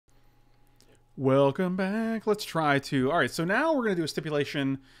Welcome back. Let's try to... Alright, so now we're going to do a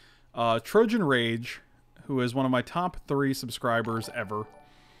stipulation. Trojan Rage, who is one of my top 3 subscribers ever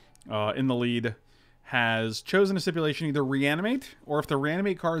in the lead, has chosen a stipulation, either Reanimate, or if the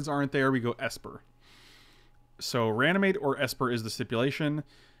Reanimate cards aren't there, we go Esper. So Reanimate or Esper is the stipulation,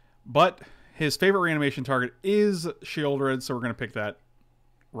 but his favorite reanimation target is Shieldred, so we're going to pick that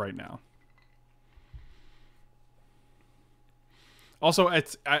right now. Also,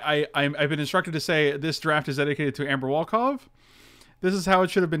 I've been instructed to say this draft is dedicated to Amber Walkov. This is how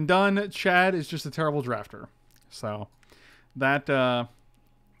it should have been done. Chad is just a terrible drafter. So, that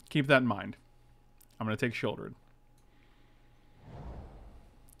keep that in mind. I'm going to take Shieldred.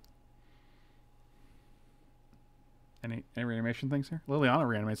 Any reanimation things here? Liliana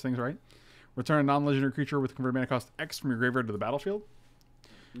reanimates things, right? Return a non-legendary creature with convert mana cost X from your graveyard to the battlefield.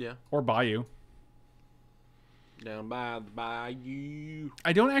 Yeah. Or Bayou. Down by the bayou.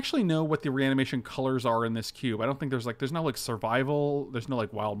 I don't actually know what the reanimation colors are in this cube. I don't think there's no like survival. There's no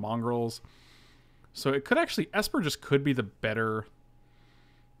like wild mongrels. So it could actually, Esper just could be the better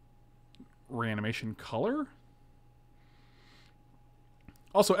reanimation color.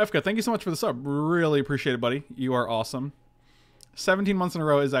 Also, Efka, thank you so much for the sub. Really appreciate it, buddy. You are awesome. 17 months in a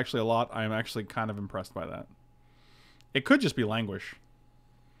row is actually a lot. I am actually kind of impressed by that. It could just be Languish.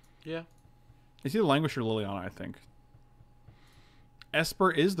 Yeah. It's either Languish or Liliana, I think.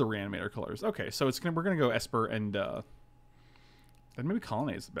 Esper is the reanimator colors. Okay, so we're gonna go Esper and then maybe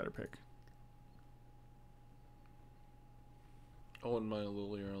Colonnade is the better pick. I wouldn't mind a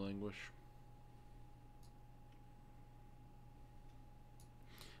Lily or a Languish.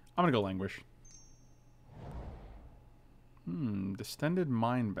 I'm gonna go Languish. Distended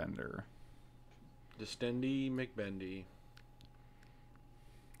Mindbender. Distendy McBendy.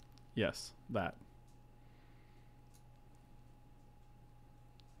 Yes, that.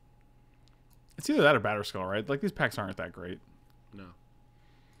 It's either that or Batterskull, right? Like, these packs aren't that great. No.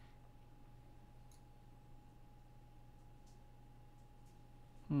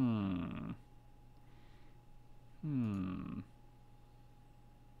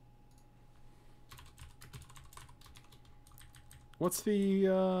 What's the, I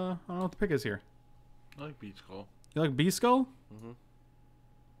don't know what the pick is here. I like Beat Skull. You like B-Skull? Mm-hmm.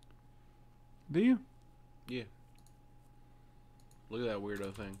 Do you? Yeah. Look at that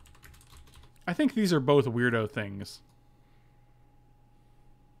weirdo thing. I think these are both weirdo things.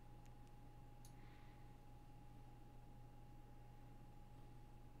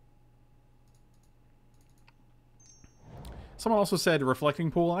 Someone also said Reflecting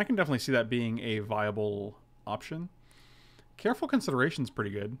Pool, and I can definitely see that being a viable option. Careful Consideration's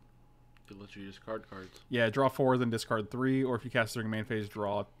pretty good. It lets you discard cards. Yeah, draw 4, then discard 3, or if you cast during main phase,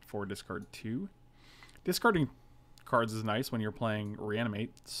 draw 4, discard 2. Discarding cards is nice when you're playing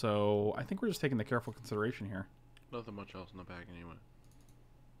Reanimate, so I think we're just taking the Careful Consideration here. Nothing much else in the pack anyway.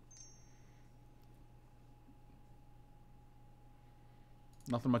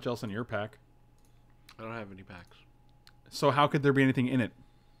 Nothing much else in your pack. I don't have any packs. So how could there be anything in it?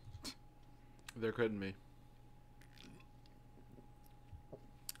 There couldn't be.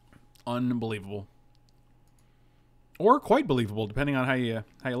 Unbelievable. Or quite believable, depending on how you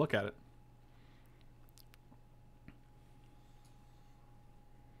look at it.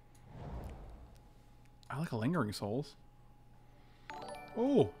 I like a Lingering Souls.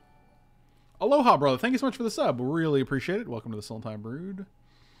 Oh. Aloha, brother. Thank you so much for the sub. Really appreciate it. Welcome to the Sultan Brood.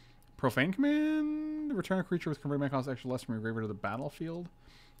 Profane Command. Return a creature with converted mana cost extra less from your graveyard to the battlefield.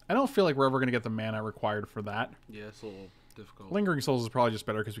 I don't feel like we're ever going to get the mana required for that. Yeah, it's a little difficult. Lingering Souls is probably just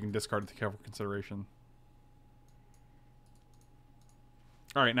better because we can discard it to Careful Consideration.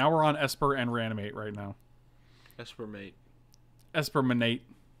 Alright, now we're on Esper and Reanimate right now. Espermate. Espermanate.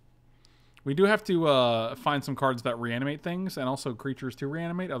 We do have to find some cards that reanimate things, and also creatures to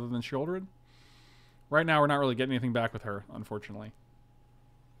reanimate other than Shieldred. Right now, we're not really getting anything back with her, unfortunately.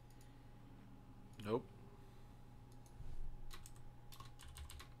 Nope.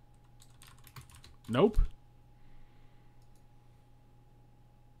 Nope.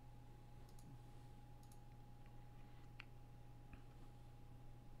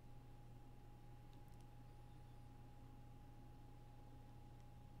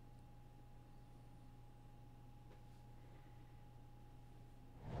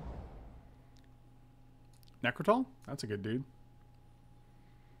 Necrotol? That's a good dude.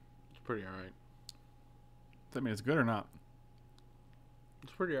 It's pretty alright. Does that mean it's good or not?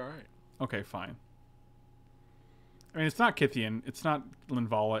 It's pretty alright. Okay, fine. I mean, it's not Kithian. It's not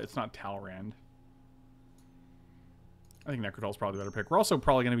Linvala. It's not Talrand. I think Necrotol's probably the better pick. We're also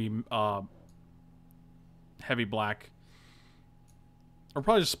probably going to be heavy black Or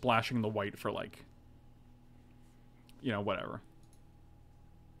probably just splashing the white for, like, you know, whatever.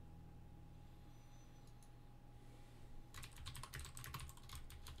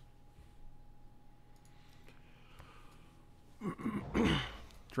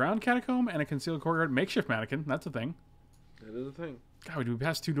 Drowned Catacomb and a concealed courtyard. Makeshift mannequin. That's a thing. That is a thing. God, do we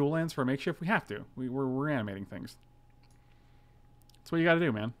pass 2 dual lands for a makeshift? We have to. We're reanimating things. That's what you got to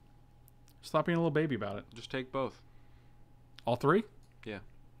do, man. Stop being a little baby about it. Just take both. All 3? Yeah.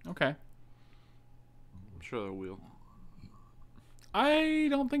 Okay. I'm sure they will. I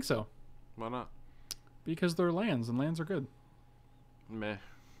don't think so. Why not? Because they're lands, and lands are good. Meh.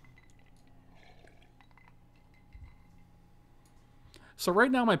 So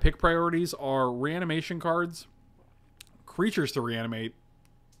right now my pick priorities are reanimation cards, creatures to reanimate,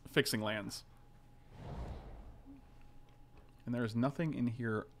 fixing lands. And there's nothing in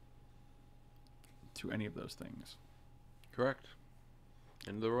here to any of those things. Correct.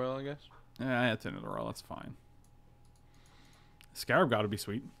 End of the royal, I guess? Yeah, that's end of the royal. That's fine. Scarab God would be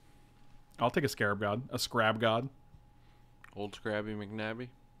sweet. I'll take a Scarab God. A Scrab God. Old Scrabby McNabby.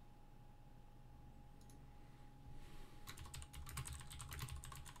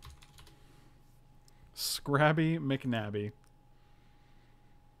 Scrabby McNabby.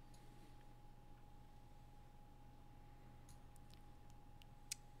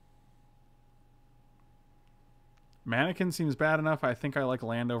 Mannequin seems bad enough. I think I like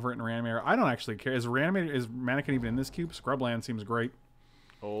land over it in Reanimator. I don't actually care. Is Mannequin even in this cube? Scrubland seems great.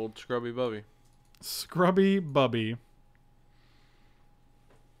 Old Scrubby Bubby. Scrubby Bubby.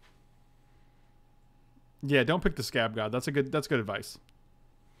 Yeah, don't pick the Scab God. That's good advice.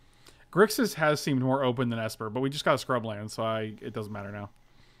 Grixis has seemed more open than Esper, but we just got a Scrubland, so it doesn't matter now.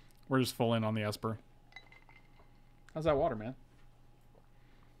 We're just full in on the Esper. How's that water, man?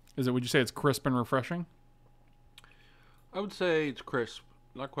 Would you say it's crisp and refreshing? I would say it's crisp.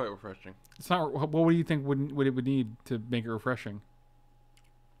 Not quite refreshing. It's not. What do you think would it need to make it refreshing?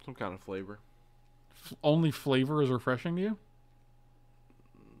 Some kind of flavor. Only flavor is refreshing to you?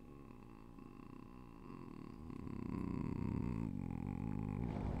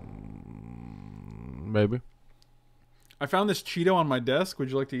 Maybe. I found this Cheeto on my desk. Would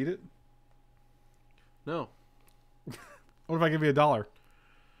you like to eat it? No. What if I give you $1?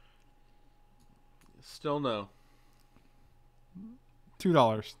 Still no.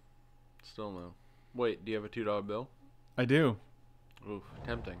 $2. Still no. Wait, do you have a $2 bill? I do. Oof,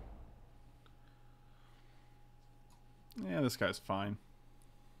 tempting. Yeah, this guy's fine.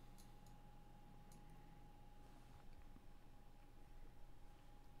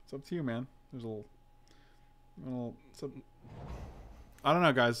 It's up to you, man. There's a little I don't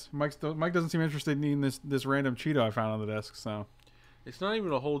know, guys. Mike doesn't seem interested in eating this random Cheeto I found on the desk, so. It's not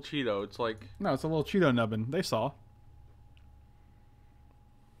even a whole Cheeto. It's like... No, it's a little Cheeto nubbin. They saw.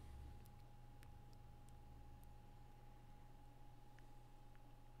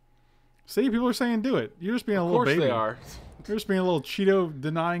 See, people are saying do it. You're just being a little baby. Of course they are. You're just being a little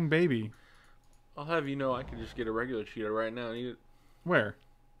Cheeto-denying baby. I'll have you know I can just get a regular Cheeto right now and eat it. Where?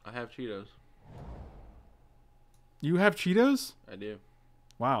 I have Cheetos. You have Cheetos? I do.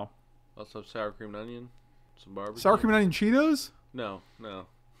 Wow. Also have sour cream and onion. Some barbecue. Sour cream and onion Cheetos? No.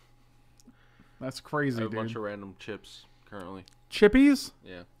 That's crazy, I have dude. a bunch of random chips currently. Chippies?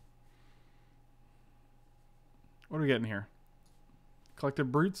 Yeah. What are we getting here?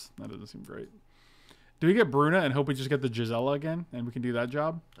 Collective Brutes? That doesn't seem great. Do we get Bruna and hope we just get the Gisela again and we can do that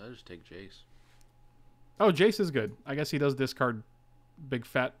job? I just take Jace. Oh, Jace is good. I guess he does discard big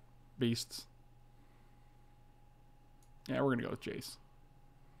fat beasts. Yeah, we're going to go with Jace.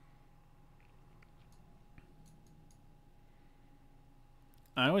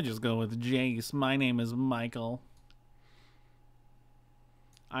 I would just go with Jace. My name is Michael.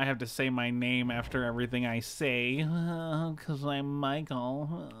 I have to say my name after everything I say. Because I'm Michael.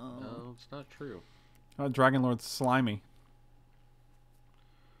 No, it's not true. Oh, Dragon Lord's slimy.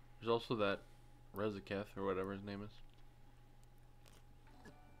 There's also that Rezaketh or whatever his name is.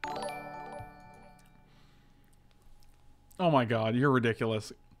 Oh my god, you're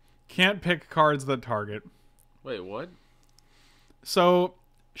ridiculous. Can't pick cards that target. Wait, what? So,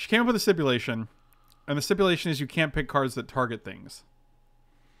 she came up with a stipulation. And the stipulation is you can't pick cards that target things.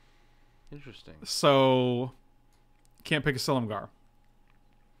 Interesting. So, can't pick a Silumgar.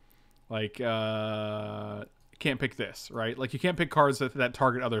 Like, can't pick this, right? Like, you can't pick cards that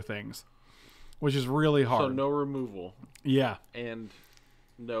target other things. Which is really hard. So, no removal. Yeah. And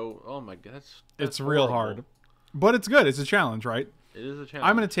no... Oh my god, that's it's horrible. real hard. But it's good. It's a challenge, right? It is a challenge.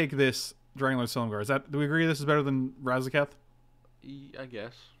 I'm going to take this Dragon Lord Silumgar. Do we agree this is better than Razaketh? I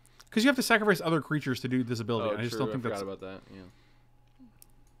guess. Because you have to sacrifice other creatures to do this ability. Oh, and I just true. don't think I that's... forgot about that, yeah.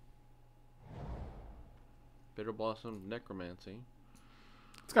 Bitter Blossom, Necromancy.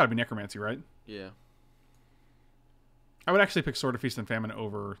 It's got to be Necromancy, right? Yeah. I would actually pick Sword of Feast and Famine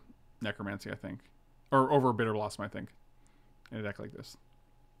over Necromancy, I think. Or over Bitter Blossom, I think. In a deck like this.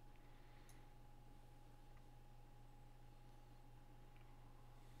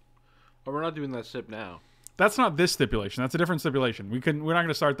 Oh, we're not doing that sip now. That's not this stipulation. That's a different stipulation. We're not going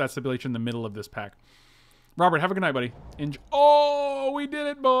to start that stipulation in the middle of this pack. Robert, have a good night, buddy. Oh, we did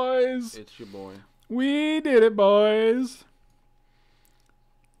it, boys. It's your boy. We did it, boys.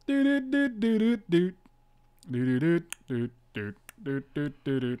 Do do do do do do do do do do do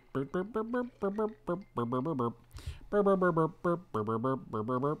do do.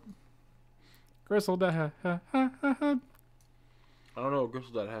 Gristle da. I don't know what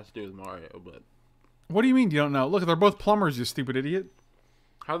Gristle that has to do with Mario, but... What do you mean you don't know? Look, they're both plumbers, you stupid idiot.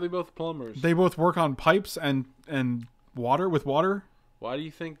 How are they both plumbers? They both work on pipes and water with water. Why do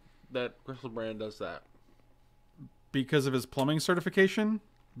you think that Griselbrand does that? Because of his plumbing certification?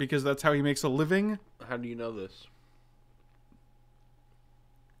 Because that's how he makes a living? How do you know this?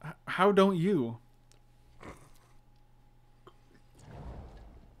 How don't you?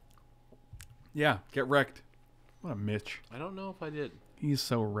 Yeah, get wrecked. What a Mitch. I don't know if I did. He's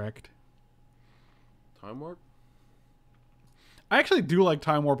so wrecked. Time Warp? I actually do like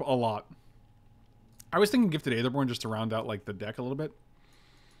Time Warp a lot. I was thinking Gifted Aetherborn just to round out like the deck a little bit.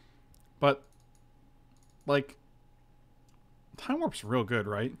 But, like, Time Warp's real good,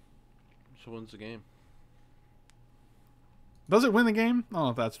 right? So wins the game. Does it win the game? I don't know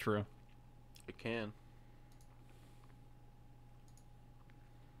if that's true. It can.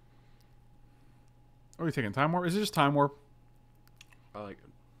 What are you taking? Time Warp? Is it just Time Warp? I like it.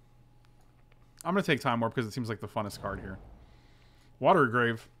 I'm going to take Time Warp because it seems like the funnest card here. Watery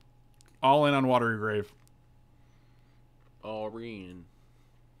Grave. All in on Watery Grave. Aurene.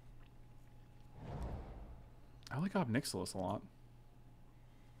 I like Ob Nixilis a lot.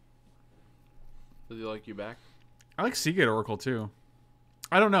 Does he like you back? I like Seagate Oracle too.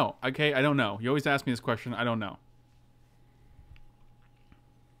 I don't know. Okay, I don't know. You always ask me this question. I don't know.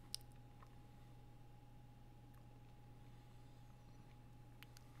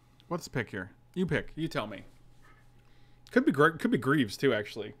 What's the pick here? You pick. You tell me. Could be Greaves too,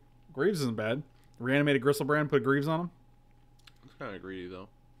 actually. Greaves isn't bad. Reanimated Griselbrand, put Greaves on him. It's kind of greedy though.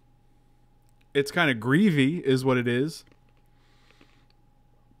 It's kind of greavy, is what it is.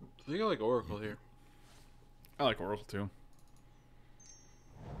 I think I like Oracle here. I like Oracle too.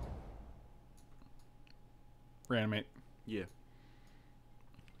 Reanimate. Yeah.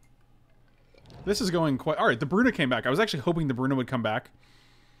 This is going quite... Alright, the Bruna came back. I was actually hoping the Bruna would come back.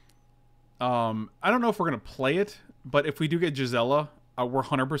 I don't know if we're going to play it, but if we do get Gisela, we're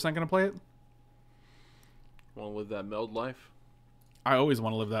 100% going to play it. Want to live that meld life? I always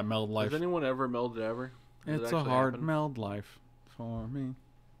want to live that meld life. Has anyone ever melded ever? Does It's it a actually hard happen? meld life for me.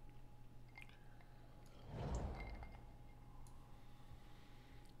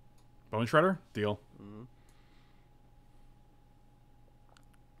 Bone Shredder? Deal. Mm-hmm.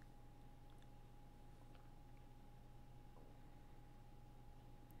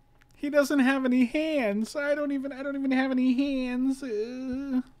 He doesn't have any hands. I don't even have any hands.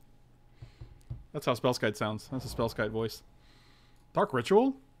 That's how Spellskite sounds. That's a Spellskite voice. Dark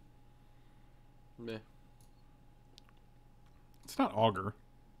Ritual? Meh. It's not Augur.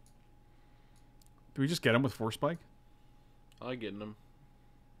 Do we just get him with Force Spike? I like getting them.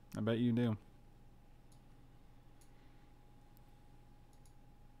 I bet you do.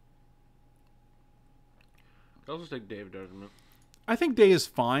 I'll just take Dave Judgment. I think Day is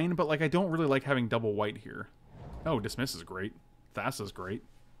fine, but like I don't really like having double white here. Oh, Dismiss is great. Thassa's great.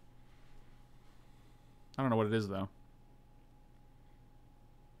 I don't know what it is though.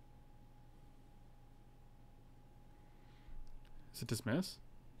 Is it Dismiss?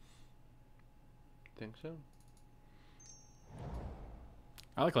 Think so.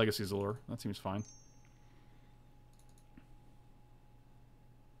 I like Legacy's Allure. That seems fine.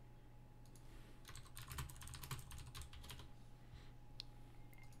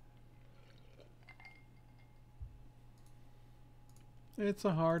 It's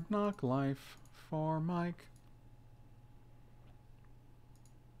a hard knock life for Mike.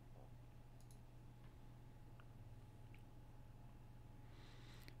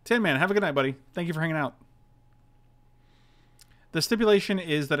 Tin Man, have a good night, buddy. Thank you for hanging out. The stipulation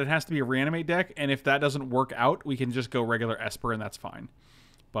is that it has to be a reanimate deck, and if that doesn't work out, we can just go regular Esper, and that's fine.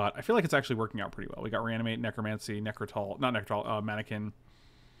 But I feel like it's actually working out pretty well. We got reanimate, necromancy, necrotol, not necrotol, mannequin.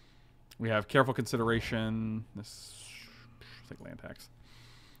 We have careful consideration. This, I think, land tax.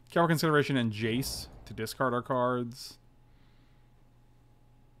 Careful consideration and Jace to discard our cards.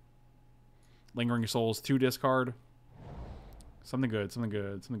 Lingering Souls, 2 discard. Something good, something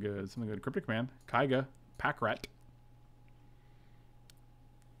good, something good, something good. Cryptic Command, Kaiga, Pack Rat.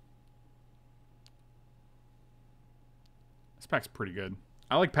 This pack's pretty good.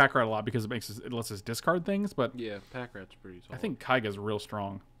 I like Pack Rat a lot because it lets us discard things, but Yeah, Pack Rat's pretty solid. I think Kaiga's real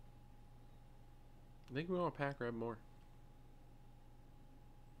strong. I think we want Pack Rat more.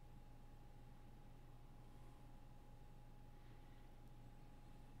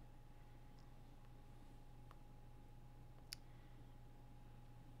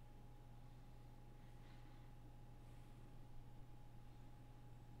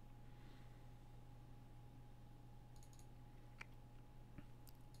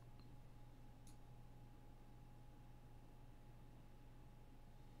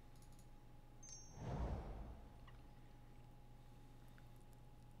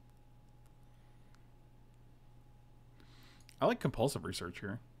 I like Compulsive Research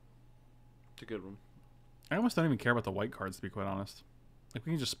here. It's a good one. I almost don't even care about the white cards, to be quite honest. Like,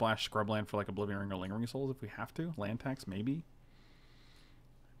 we can just splash Scrubland for, like, Oblivion Ring or Lingering Souls if we have to. Land tax, maybe.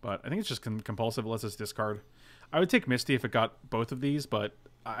 But I think it's just compulsive. It lets us discard. I would take Misty if it got both of these, but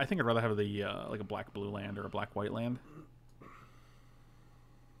I think I'd rather have the, like, a black-blue land or a black-white land.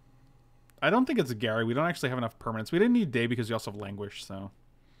 I don't think it's a Gary. We don't actually have enough permanents. We didn't need Day because we also have Languish, so...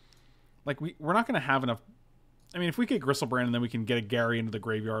 Like, we're not going to have enough... I mean, if we get Gristlebrand and then we can get a Gary into the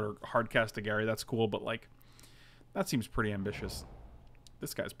graveyard or hardcast a Gary, that's cool, but, like, that seems pretty ambitious.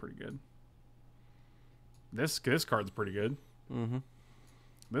 This guy's pretty good. This card's pretty good. Mm-hmm.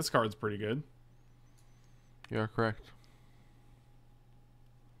 This card's pretty good. You are correct.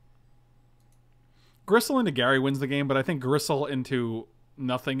 Gristle into Gary wins the game, but I think Gristle into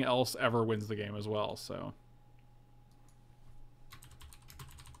nothing else ever wins the game as well, so...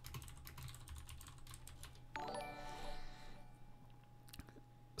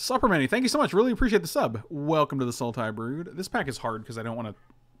 Suppermany, thank you so much. Really appreciate the sub. Welcome to the Sultai Brood. This pack is hard because I don't want to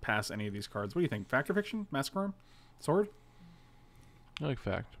pass any of these cards. What do you think? Fact or Fiction? Massacre? Sword? I like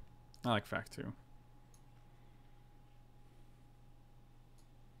Fact. I like Fact too.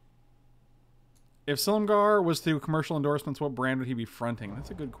 If Silumgar was through commercial endorsements, what brand would he be fronting? That's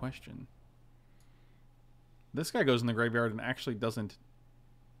a good question. This guy goes in the graveyard and actually doesn't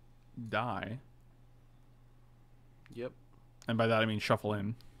die. Yep. And by that I mean shuffle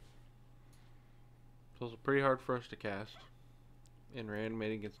in. So it's pretty hard for us to cast. And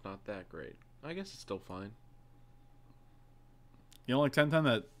reanimating, it's not that great. I guess it's still fine. You don't like 10-10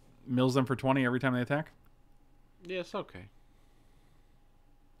 that mills them for 20 every time they attack? Yeah, it's okay.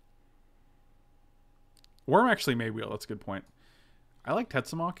 Worm actually may wheel. That's a good point. I like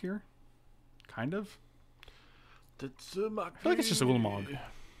Tetsamok here. Kind of. Tetsamok. I feel like it's just a Ulamog.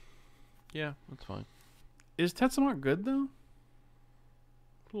 Yeah, that's fine. Is Tetsamok good, though?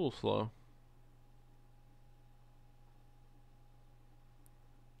 A little slow.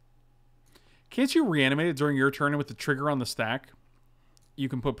 Can't you reanimate it during your turn and with the trigger on the stack? You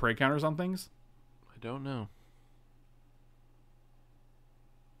can put prey counters on things? I don't know.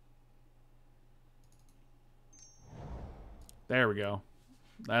 There we go.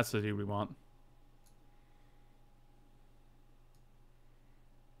 That's the dude we want.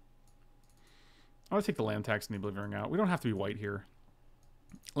 I would take the land tax and the Oblivion Ring out. We don't have to be white here.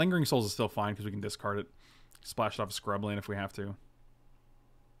 Lingering Souls is still fine because we can discard it. Splash it off a Scrubland if we have to.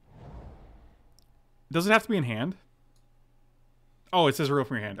 Does it have to be in hand? Oh, it says real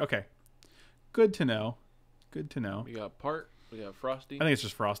from your hand. Okay. Good to know. Good to know. We got Part. We got Frosty. I think it's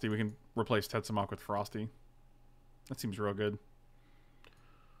just Frosty. We can replace Tetsamok with Frosty. That seems real good.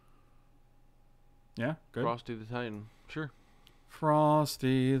 Yeah, good. Frosty the Titan. Sure.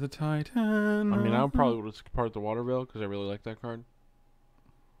 Frosty the Titan. I mean, I probably would have part the Water Veil because I really like that card.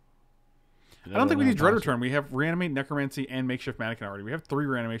 I don't think we need Dread Return. We have Reanimate, Necromancy, and Makeshift Mannequin already. We have 3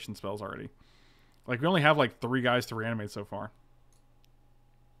 reanimation spells already. Like, we only have, like, 3 guys to reanimate so far.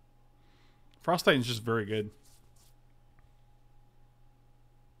 Frost Titan's just very good.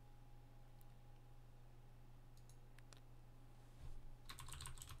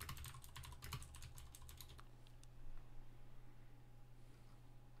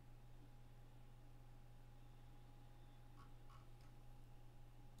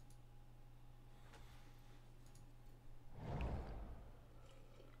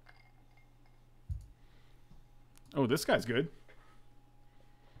 Oh, this guy's good.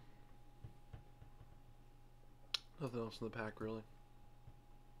 Nothing else in the pack, really.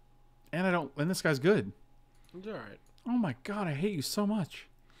 And this guy's good. It's alright. Oh my god, I hate you so much.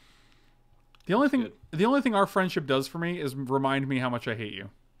 The only thing our friendship does for me is remind me how much I hate you.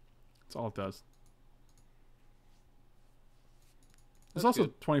 That's all it does. There's That's also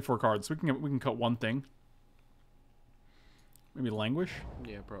good. 24 cards. So we can cut one thing. Maybe Languish.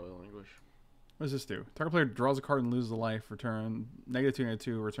 Yeah, probably languish. What does this do? Target player draws a card and loses a life. Return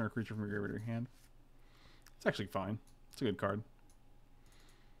 -2/-2. Return a creature from your graveyard to your hand. It's actually fine. It's a good card.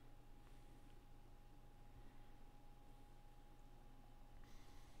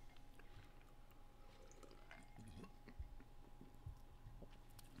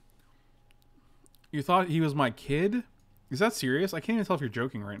 You thought he was my kid? Is that serious? I can't even tell if you're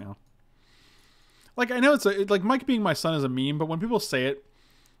joking right now. Like, I know like Mike being my son is a meme, but when people say it,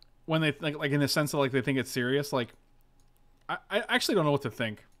 when they like in the sense that like they think it's serious, like I actually don't know what to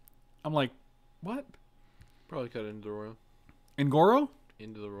think. I'm like, what? Probably cut into the royal. Ngoro?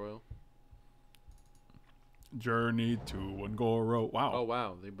 Into the royal. Journey to Ngoro. Wow. Oh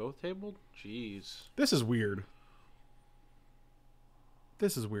wow, they both tabled? Jeez. This is weird.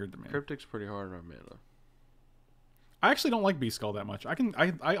 This is weird to me. Cryptic's pretty hard on mana. I actually don't like Beast Skull that much. I'm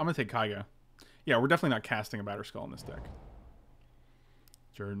gonna take Kaiga. Yeah, we're definitely not casting a Batter Skull in this deck.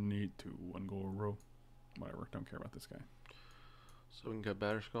 Journey to Ngoro. Whatever. Don't care about this guy. So we can cut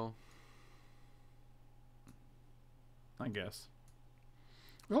Batter Skull. I guess.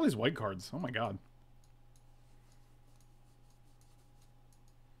 Look at all these white cards. Oh my god.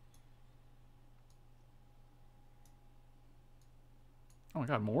 Oh my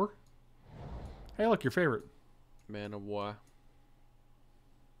god, more? Hey, look, your favorite. Mana Wa.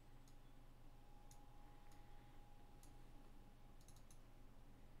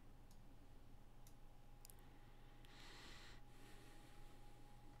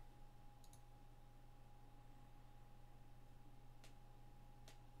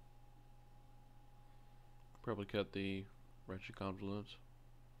 Probably cut the Wretched Confluence.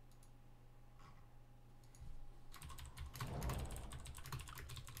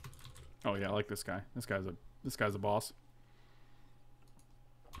 Oh yeah, I like this guy. This guy's a boss.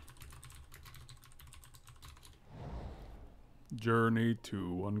 Journey to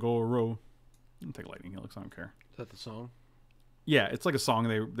Ngoro. I'll take Lightning Helix, I don't care. Is that the song? Yeah, it's like a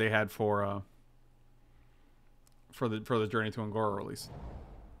song they had for the Journey to Ngoro release.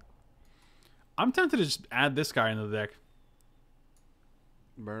 I'm tempted to just add this guy into the deck.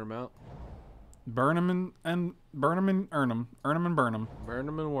 Burn him out. Burn him and earn him. Earn him and burn him. Burn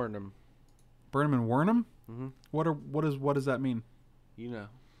him and warn him. Burn him and warn him? Mm-hmm. What does that mean? You know.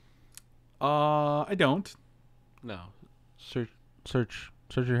 I don't. No. Search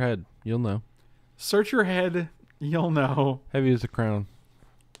your head. You'll know. Search your head, you'll know. Heavy as the crown.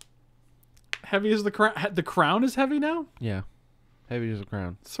 Heavy as the crown. The crown is heavy now? Yeah. Heavy as the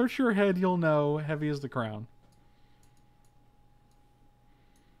crown. Search your head, you'll know. Heavy as the crown.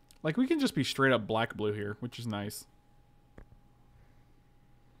 Like, we can just be straight up black-blue here, which is nice.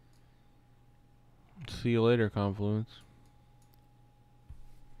 See you later, Confluence.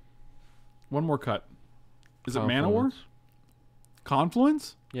 One more cut. Is it Mana War? Confluence.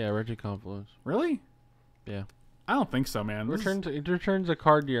 Confluence? Yeah, Wretched Confluence. Really? Yeah. I don't think so, man. It returns a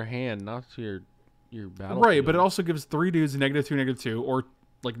card to your hand, not to your battle. Right, but it also gives 3 dudes -2/-2, or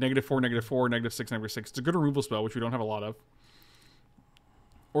like -4/-4, -6/-6. It's a good removal spell, which we don't have a lot of.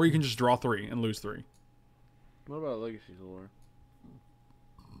 Or you can just draw 3 and lose 3. What about Legacy Lore?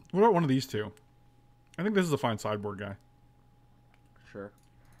 What about one of these two? I think this is a fine sideboard guy. Sure.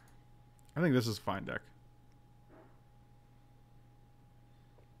 I think this is a fine deck.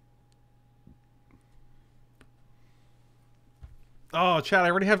 Oh, Chad, I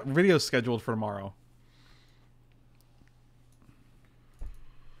already have videos scheduled for tomorrow.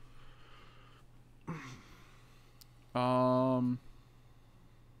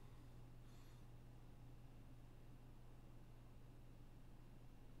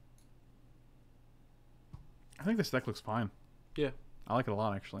 I think this deck looks fine. Yeah. I like it a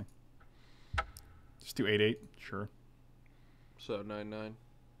lot, actually. Just do 8/8, sure. So 9/9.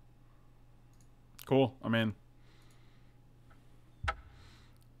 Cool, I'm in.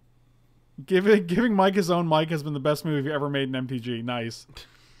 Giving Mike his own mic has been the best move ever made in MTG. Nice.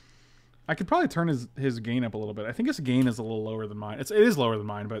 I could probably turn his gain up a little bit. I think his gain is a little lower than mine. It is lower than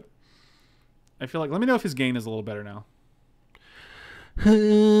mine, but I feel like, let me know if his gain is a little better now.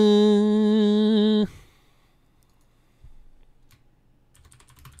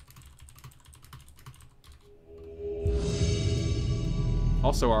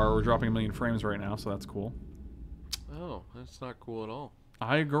 Also, we're dropping 1 million frames right now, so that's cool. Oh, that's not cool at all.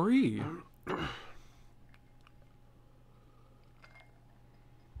 I agree.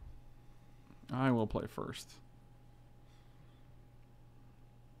 I will play first.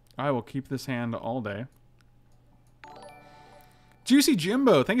 I will keep this hand all day. Juicy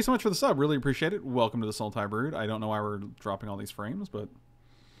Jimbo, thank you so much for the sub. Really appreciate it. Welcome to the Sultai Brood. I don't know why we're dropping all these frames, but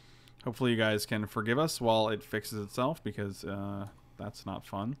hopefully you guys can forgive us while it fixes itself, because that's not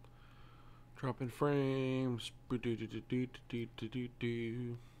fun. Dropping frames.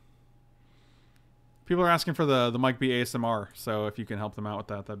 People are asking for the Mike B ASMR, so if you can help them out with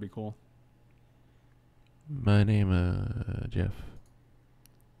that, that'd be cool. My name, Jeff.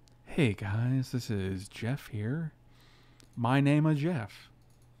 Hey guys, this is Jeff here. My name is Jeff.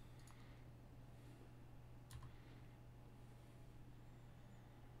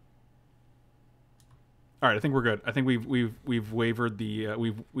 All right, I think we're good. I think we've wavered the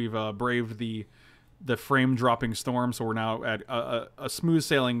we've braved the frame dropping storm, so we're now at a smooth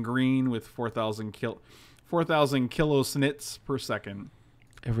sailing green with 4,000 kilo snits per second.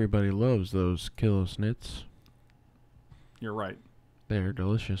 Everybody loves those kilo snits. You're right. They're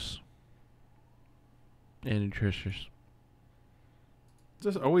delicious and nutritious.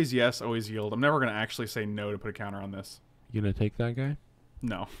 Just always yes, always yield. I'm never gonna actually say no to put a counter on this. You gonna take that guy?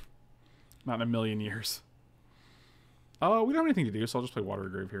 No, not in a million years. We don't have anything to do, so I'll just play Watery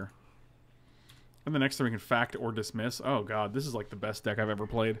Grave here. And the next thing we can fact or dismiss. Oh god, this is like the best deck I've ever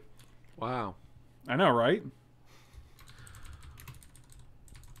played. Wow. I know, right?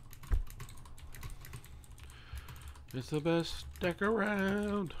 It's the best deck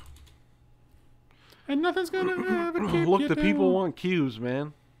around. And nothing's gonna ever keep Look, you the down. people want cubes,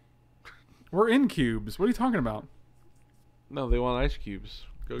 man. We're in cubes. What are you talking about? No, they want ice cubes.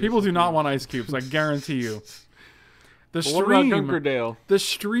 Go get People some do not cubes. want ice cubes. I guarantee you. The But what about stream, Gunkerdale? the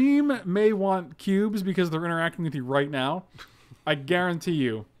stream may want cubes because they're interacting with you right now. I guarantee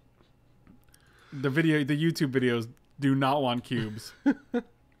you. The YouTube videos do not want cubes.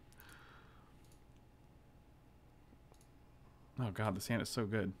 Oh god, the sand is so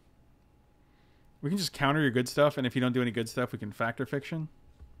good. We can just counter your good stuff, and if you don't do any good stuff, we can factor fiction.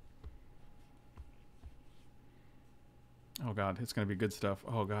 Oh god, it's gonna be good stuff.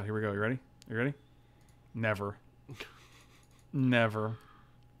 Oh god, here we go. You ready? You ready? Never. Never.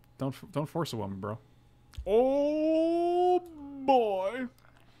 Don't force a woman, bro. Oh boy.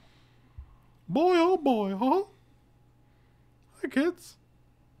 Boy, oh boy, huh? Hi kids.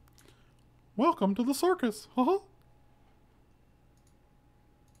 Welcome to the circus, huh?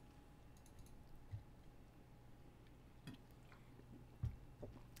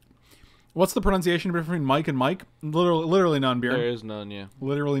 What's the pronunciation between Mike and Mike? Literally none, Bjorn. There is none, yeah.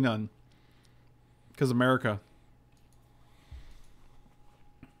 Literally none. Because America.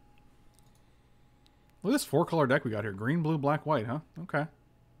 Look at this 4-color deck we got here. Green, blue, black, white, huh? Okay.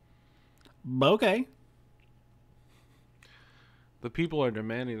 Okay. The people are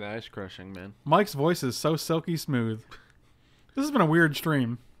demanding the ice crushing, man. Mike's voice is so silky smooth. This has been a weird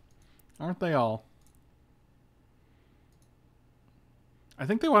stream. Aren't they all? I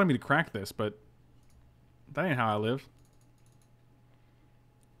think they wanted me to crack this, but that ain't how I live.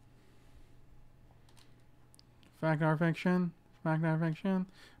 Fact or fiction? Fact or fiction?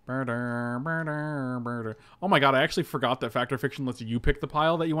 Burder, burder, burder. Oh my god, I actually forgot that Fact or Fiction lets you pick the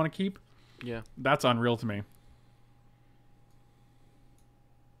pile that you want to keep. Yeah. That's unreal to me.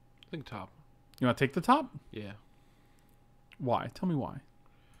 I think top. You want to take the top? Yeah. Why? Tell me why.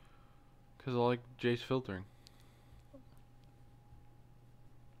 Because I like Jace filtering.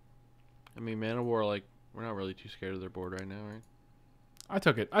 I mean, Mana War, like, we're not really too scared of their board right now, right? I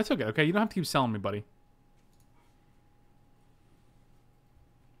took it. I took it, okay? You don't have to keep selling me, buddy.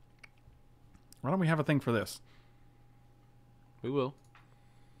 Why don't we have a thing for this? We will.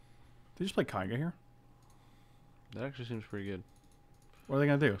 Did you just play Kaiga here? That actually seems pretty good. What are they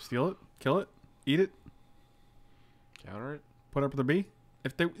going to do? Steal it? Kill it? Eat it? Counter it? Put up with a B?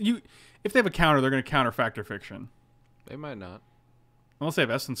 If they have a counter, they're going to counter Fact or Fiction. They might not. Unless they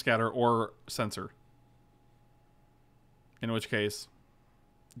have Essence Scatter or Censor. In which case,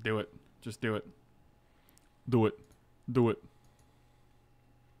 do it. Just do it. Do it. Do it.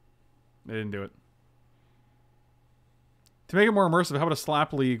 They didn't do it. To make it more immersive, how about a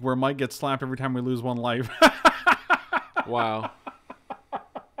slap league where Mike gets slapped every time we lose one life? Wow.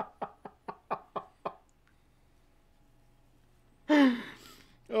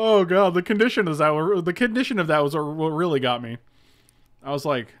 Oh god, the condition of that was what really got me. I was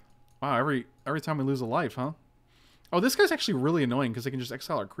like, wow, every time we lose a life, huh? Oh, this guy's actually really annoying because they can just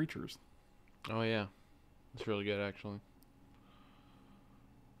exile our creatures. Oh, yeah. It's really good, actually.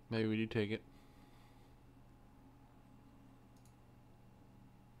 Maybe we do take it.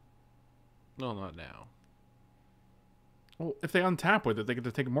 No, not now. Well, if they untap with it, they get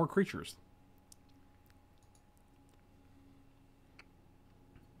to take more creatures.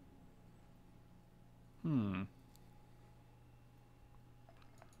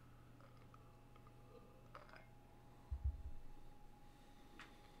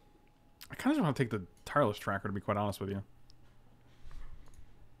 I kind of just want to take the Tireless Tracker, to be quite honest with you.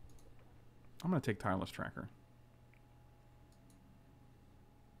 I'm going to take Tireless Tracker.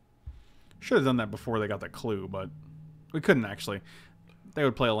 Should have done that before they got that clue, but we couldn't actually. They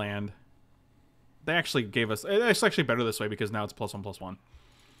would play a land. They actually gave us... It's actually better this way because now it's +1/+1.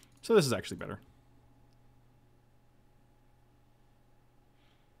 So this is actually better.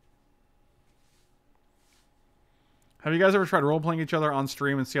 Have you guys ever tried role-playing each other on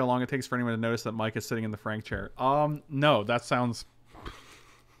stream and see how long it takes for anyone to notice that Mike is sitting in the Frank chair? No, that sounds...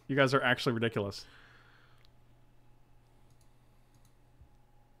 You guys are actually ridiculous.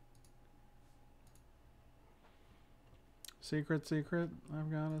 Secret, secret.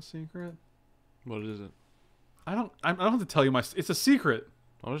 I've got a secret. What is it? I don't have to tell you my... It's a secret.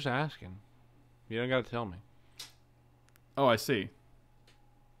 I'm just asking. You don't got to tell me. Oh, I see.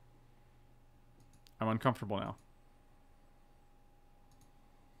 I'm uncomfortable now.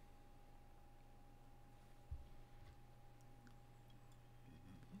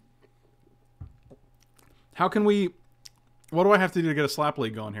 How can we... What do I have to do to get a slap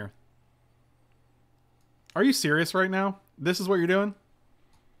league going here? Are you serious right now? This is what you're doing?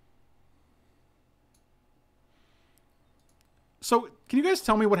 So, can you guys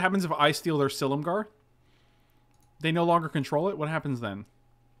tell me what happens if I steal their Silumgar? They no longer control it? What happens then?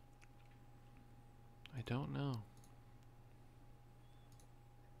 I don't know.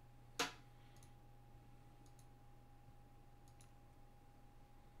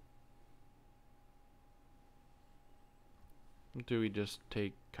 Do we just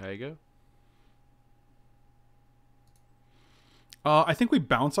take Kaiga? I think we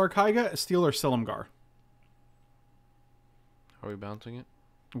bounce our Kaiga, steal our Silumgar. Are we bouncing it?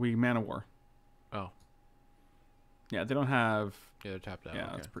 We Mana War. Oh. Yeah, they don't have... Yeah, they're tapped out. Yeah,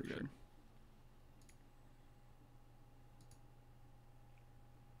 okay. that's pretty good.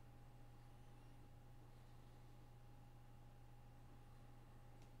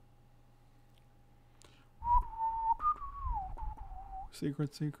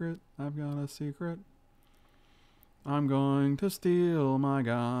 Secret, secret. I've got a secret. I'm going to steal my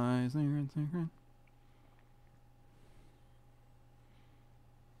guys. Secret, secret.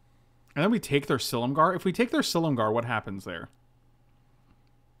 And then we take their Silumgar. If we take their Silumgar, what happens there?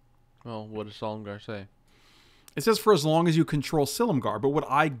 Well, what does Solomgar say? It says for as long as you control Silumgar, but would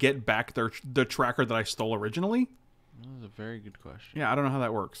I get back the tracker that I stole originally? That's a very good question. Yeah, I don't know how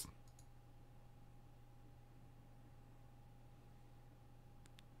that works.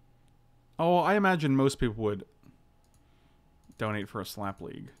 Oh, I imagine most people would donate for a slap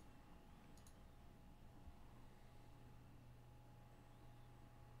league.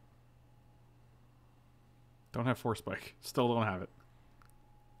 Don't have Force Spike. Still don't have it.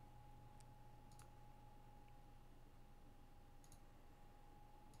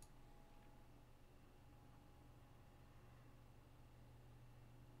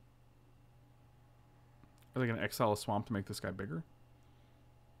 Are they going to exile a swamp to make this guy bigger?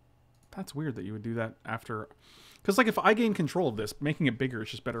 That's weird that you would do that after... Because, like, if I gain control of this, making it bigger is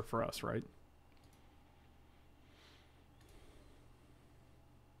just better for us, right?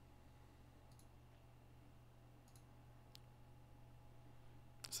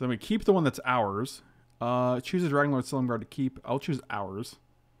 So then we keep the one that's ours. Choose a Dragonlord Silumgar to keep. I'll choose ours.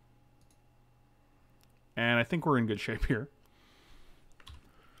 And I think we're in good shape here.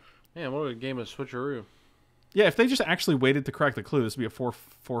 Yeah, what a game of switcheroo. Yeah, if they just actually waited to correct the clue, this would be a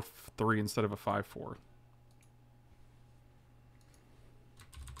 4-4-3 instead of a 5-4.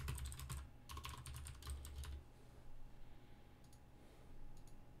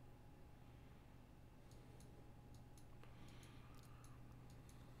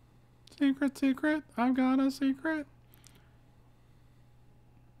 Secret, secret, I've got a secret.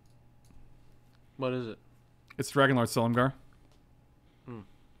 What is it? It's Dragonlord Silumgar.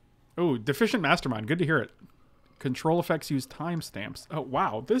 Oh, Deficient Mastermind. Good to hear it. Control effects use timestamps. Oh,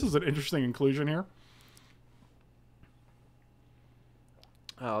 wow. This is an interesting inclusion here.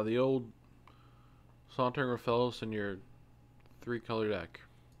 Oh, the old Sauntering Raphaelis in your 3-color deck.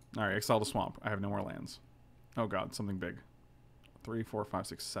 All right, exile the swamp. I have no more lands. Oh, God. Something big. 3, 4, 5,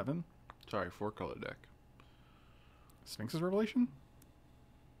 6, 7. Sorry, 4-color deck. Sphinx's Revelation?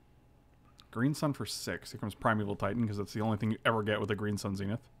 Green Sun for 6. Here comes Primeval Titan, because that's the only thing you ever get with a Green Sun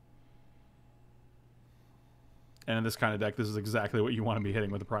Zenith. And in this kind of deck, this is exactly what you want to be hitting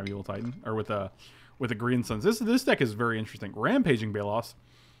with a Primeval Titan, or with a Green Suns. This deck is very interesting. Rampaging Balos.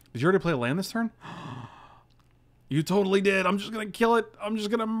 Did you already play a land this turn? You totally did. I'm just gonna kill it. I'm just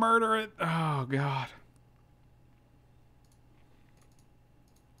gonna murder it. Oh God.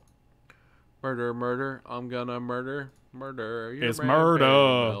 Murder, murder. I'm gonna murder, murder. It's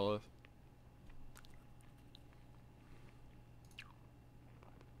murder.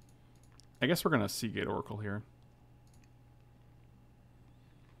 I guess we're going to Seagate Oracle here.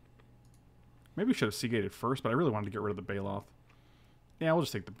 Maybe we should have Seagated first, but I really wanted to get rid of the Baloth. Yeah, we'll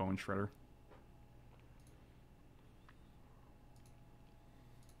just take the Bone Shredder.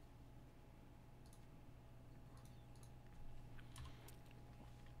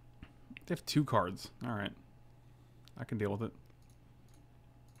 They have 2 cards. Alright. I can deal with it.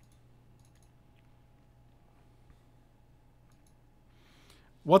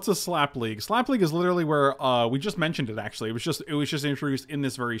 What's a Slap League? Slap League is literally where we just mentioned it actually. It was just introduced in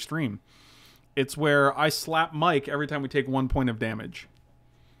this very stream. It's where I slap Mike every time we take 1 point of damage.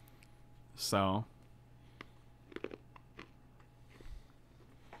 So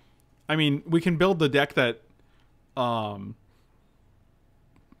I mean, we can build the deck that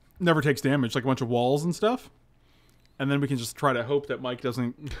never takes damage, like a bunch of walls and stuff. And then we can just try to hope that Mike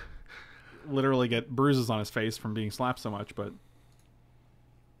doesn't literally get bruises on his face from being slapped so much, but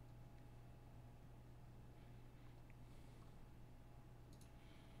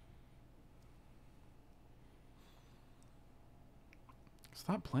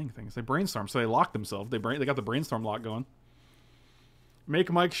stop playing things. They brainstorm, so they lock themselves. They got the brainstorm lock going.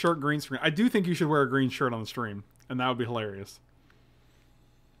 Make Mike shirt green screen. I do think you should wear a green shirt on the stream, and that would be hilarious.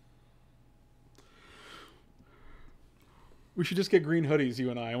 We should just get green hoodies,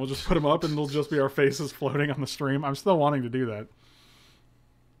 you and I, and we'll just put them up, and they'll just be our faces floating on the stream. I'm still wanting to do that.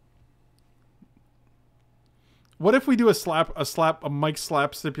 What if we do a Mike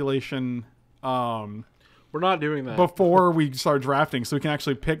slap stipulation? We're not doing that before we start drafting, so we can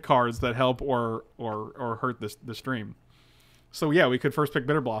actually pick cards that help or hurt the stream. So yeah, we could first pick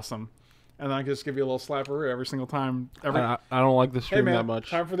Bitter Blossom, and then I could just give you a little slapper every single time. I don't like the stream that much.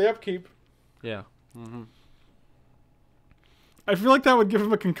 Time for the upkeep. Yeah. Mm-hmm. I feel like that would give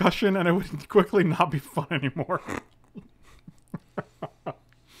him a concussion, and it would quickly not be fun anymore.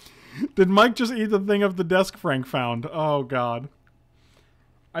 Did Mike just eat the thing of the desk Frank found? Oh God.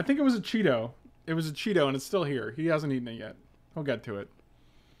 I think it was a Cheeto. It was a Cheeto, and it's still here. He hasn't eaten it yet. He'll get to it.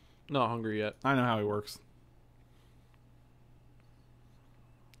 Not hungry yet. I know how he works.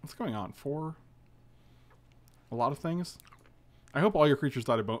 What's going on? 4? A lot of things? I hope all your creatures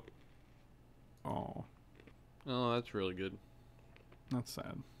died of Oh. Oh, that's really good. That's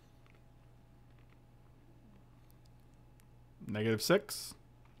sad. -6.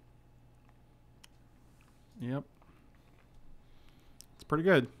 Yep. It's pretty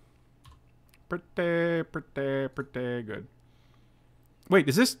good. Pretty good. Wait,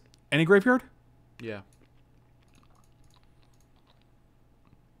 is this any graveyard? Yeah.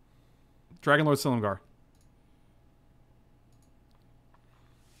 Dragonlord Silumgar.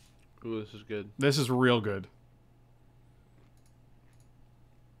 Ooh, this is good. This is real good.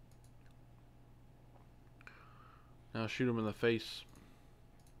 Now shoot him in the face.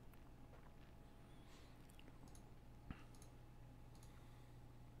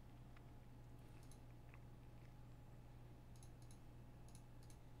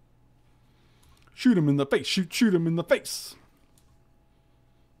 Shoot him in the face. Shoot him in the face.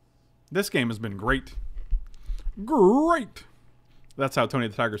 This game has been great. Great. That's how Tony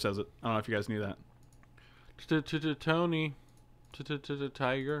the Tiger says it. I don't know if you guys knew that. Tony.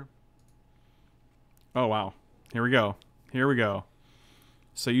 Tiger. Oh, wow. Here we go. Here we go.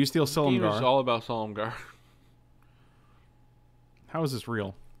 So you steal Silumgar. This game is all about Silumgar. How is this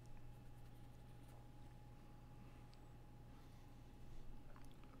real?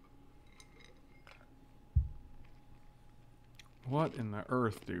 What in the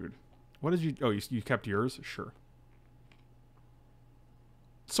earth, dude? What did you... Oh, you kept yours? Sure.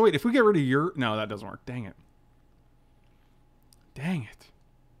 So wait, if we get rid of your... No, that doesn't work. Dang it. Dang it.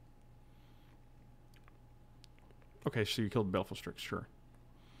 Okay, so you killed Baleful Strix, sure.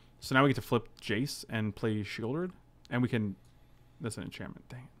 So now we get to flip Jace and play Shieldred. And we can... That's an enchantment.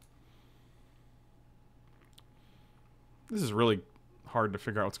 Dang it. This is really hard to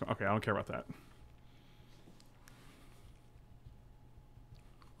figure out what's going... Okay, I don't care about that.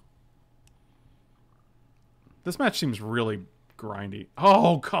 This match seems really grindy.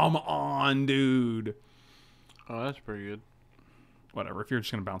 Oh, come on, dude. Oh, that's pretty good. Whatever. If you're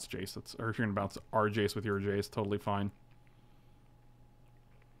just going to bounce Jace, or if you're going to bounce our Jace with your Jace, totally fine.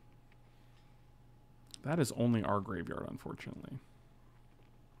 That is only our graveyard, unfortunately.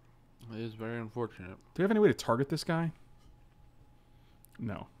 It is very unfortunate. Do we have any way to target this guy?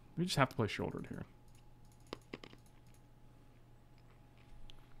 No. We just have to play Shouldered here.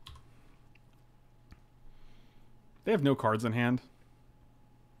 They have no cards in hand.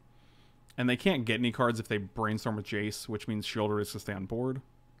 And they can't get any cards if they brainstorm with Jace, which means Shoulder is to stay on board.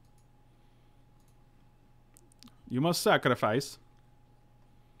 You must sacrifice.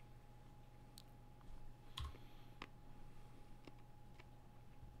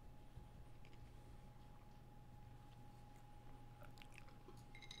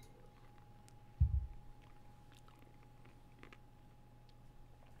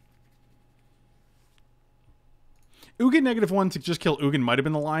 Ugin -1 to just kill Ugin might have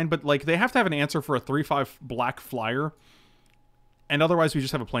been the line, but like they have to have an answer for a 3/5 black flyer, and otherwise we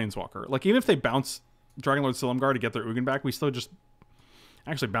just have a planeswalker. Like even if they bounce Dragonlord Silumgar to get their Ugin back, we still just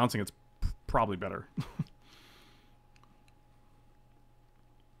actually bouncing it's probably better.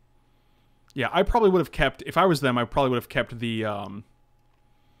 Yeah, I probably would have kept, if I was them, I probably would have kept the alright,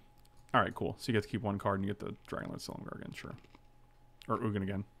 cool. So you get to keep one card and you get the Dragonlord Silumgar again, sure. Or Ugin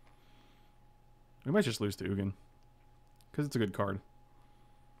again. We might just lose to Ugin. Because it's a good card.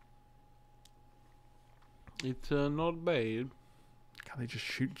 It's not bad. God, they just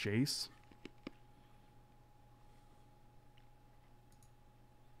shoot Jace.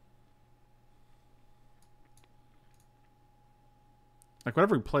 Like,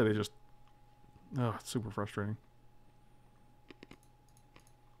 whatever we play, they just... Oh, it's super frustrating.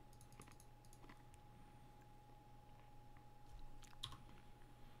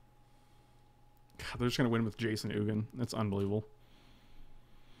 God, they're just going to win with Jace and Ugin. That's unbelievable.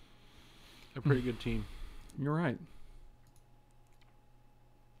 A pretty good team. You're right.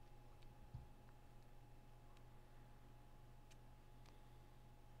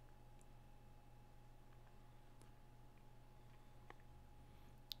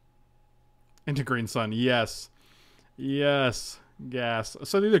 Into Green Sun. Yes. Yes. Gas.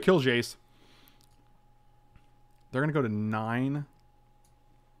 So they either kill Jace. They're going to go to 9.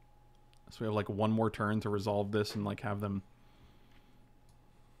 So we have like one more turn to resolve this and like have them...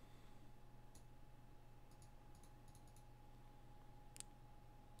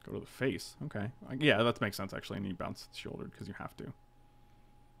 Go to the face. Okay. Yeah, that makes sense actually. And you bounce shouldered because you have to.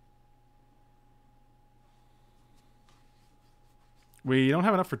 We don't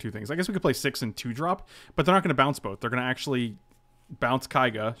have enough for 2 things. I guess we could play 6 and 2-drop, but they're not going to bounce both. They're going to actually bounce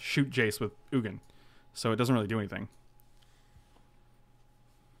Kaiga, shoot Jace with Ugin. So it doesn't really do anything.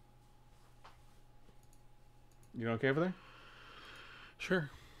 You okay over there?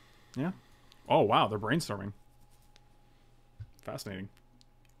 Sure. Yeah? Oh, wow. They're brainstorming. Fascinating.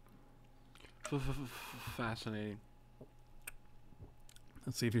 Fascinating.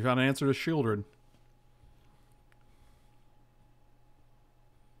 Let's see if you found an answer to Shieldred.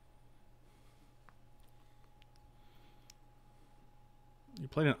 You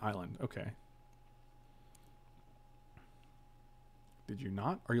played an island. Okay. Did you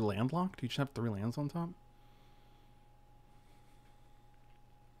not? Are you landlocked? Do you just have 3 lands on top?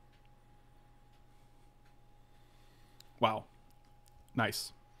 Wow.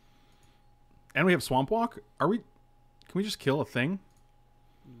 Nice. And we have Swamp Walk? Are we... Can we just kill a thing?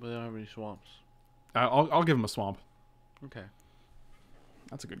 But they don't have any swamps. I'll give him a swamp. Okay.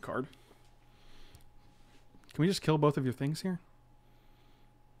 That's a good card. Can we just kill both of your things here?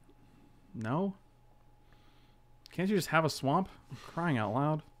 No? Can't you just have a swamp? Crying out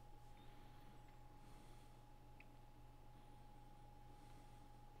loud.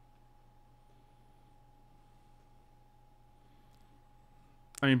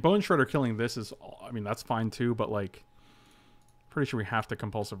 I mean, Bone Shredder killing this is... I mean, that's fine too, but like... Pretty sure we have to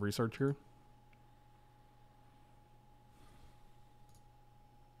compulsive research here.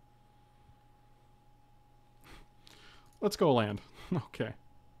 Let's go land. Okay.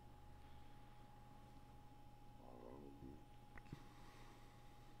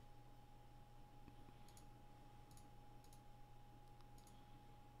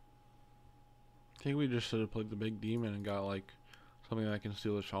 I think we just should have played the big demon and got like something that can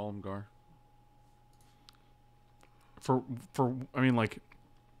steal the Shalomgar. I mean, like,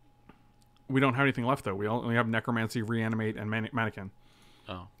 we don't have anything left though. We only have Necromancy, Reanimate, and Mannequin.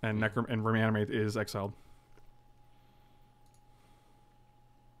 Oh. And yeah. And Reanimate is exiled.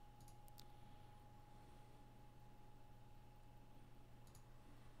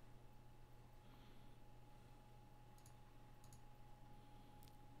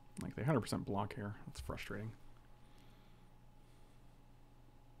 Like, they 100% block here. That's frustrating.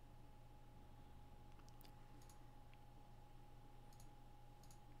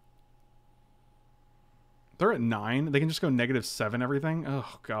 They're at 9. They can just go -7 everything.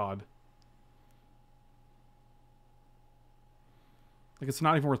 Oh, God. Like, it's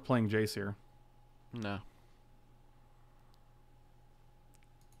not even worth playing Jace here. No.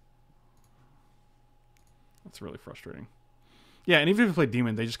 That's really frustrating. Yeah, and even if you play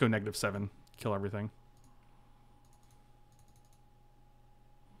Demon, they just go -7. Kill everything.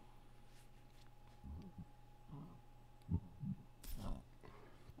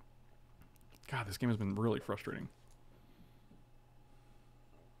 God, this game has been really frustrating.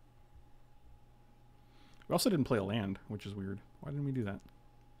 We also didn't play a land, which is weird. Why didn't we do that?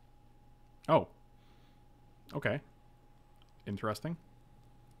 Oh. Okay. Interesting.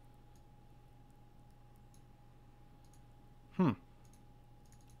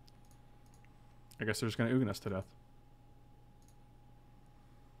 I guess they're just going to Ugin us to death.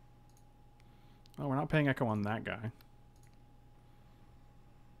 Oh, we're not paying Echo on that guy.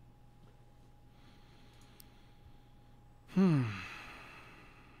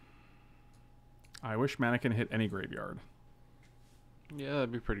 I wish Mannequin hit any graveyard. Yeah,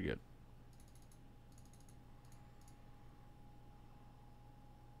 that'd be pretty good.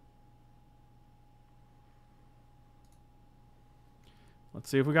 Let's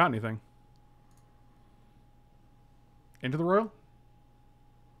see if we got anything. Into the Royal?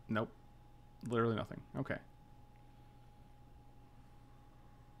 Nope. Literally nothing. Okay.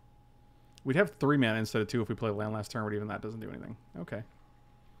 We'd have 3 mana instead of 2 if we play land last turn, but even that doesn't do anything. Okay.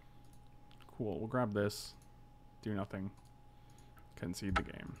 Cool. We'll grab this. Do nothing. Concede the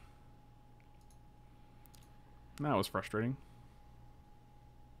game. That was frustrating.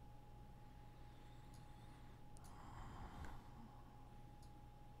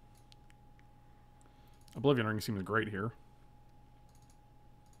 Oblivion Ring seems great here.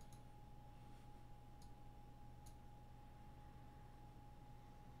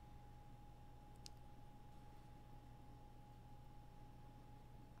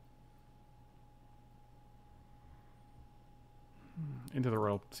 Into the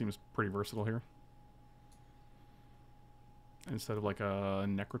Royal seems pretty versatile here. Instead of like a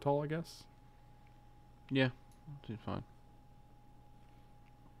Necrotol, I guess. Yeah, seems fine.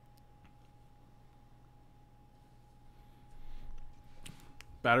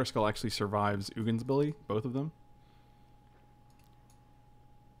 Batterskull actually survives Ugin's ability, both of them.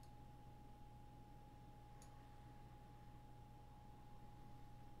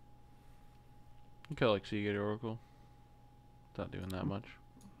 You could like Seagate Oracle. Not doing that much.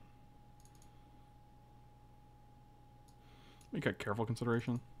 We got careful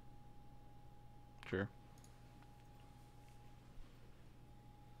consideration. Sure.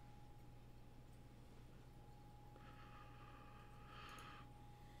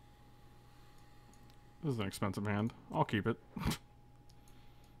 This is an expensive hand. I'll keep it.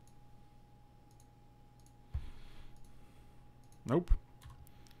 Nope.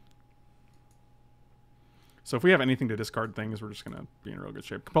 So if we have anything to discard things, we're just going to be in real good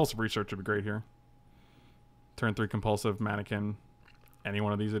shape. Compulsive Research would be great here. Turn 3 Compulsive, Mannequin, any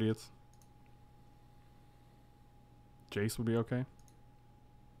one of these idiots. Jace would be okay.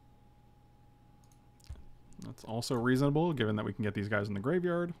 That's also reasonable, given that we can get these guys in the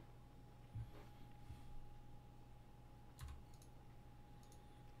graveyard.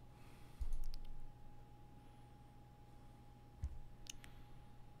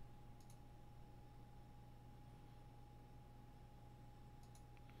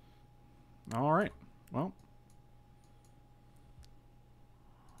 All right. Well.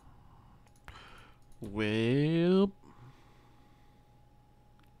 Well.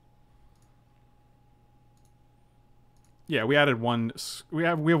 Yeah, we added one. We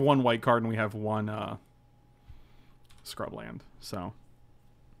have one white card and we have one scrub land. So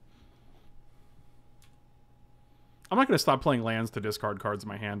I'm not going to stop playing lands to discard cards in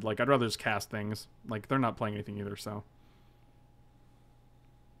my hand. Like I'd rather just cast things. Like they're not playing anything either. So.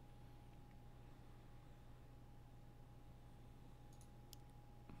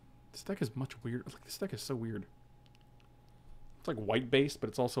 This deck is much weird. Like this deck is so weird. It's like white based, but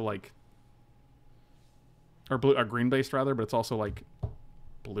it's also like, or blue, or green based rather, but it's also like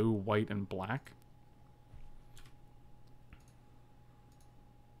blue, white, and black.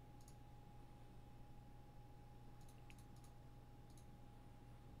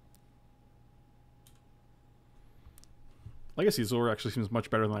 Legacy Azure actually seems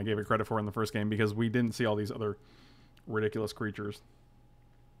much better than I gave it credit for in the first game because we didn't see all these other ridiculous creatures.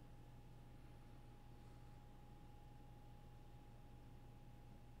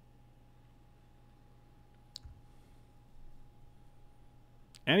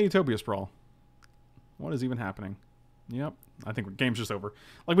 And Utopia Sprawl. What is even happening? Yep. I think game's just over.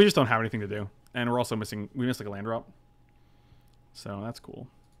 Like, we just don't have anything to do. And we're also missing... We missed, like, a land drop. So, that's cool.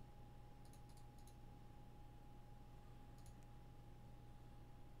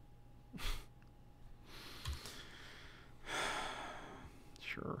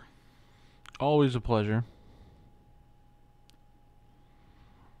 Sure. Always a pleasure.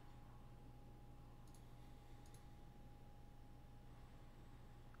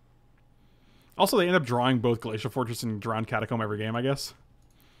 Also, they end up drawing both Glacial Fortress and Drowned Catacomb every game, I guess.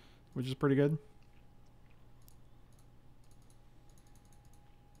 Which is pretty good.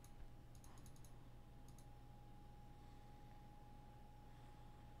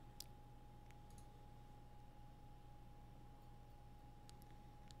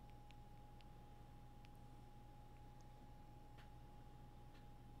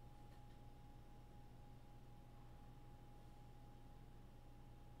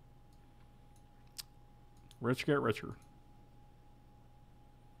 Rich get richer.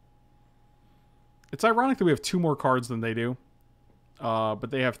 It's ironic that we have 2 more cards than they do.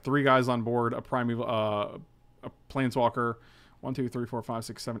 But they have 3 guys on board, a primeval, a planeswalker, 1, 2, 3, 4, 5,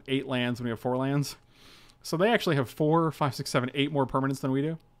 6, 7, 8 lands, and we have 4 lands. So they actually have 4, 5, 6, 7, 8 more permanents than we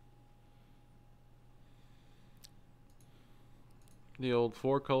do. The old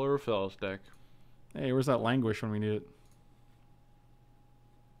 4-color Fellas deck. Hey, where's that languish when we need it?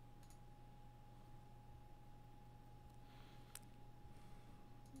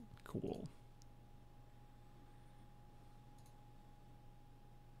 Cool.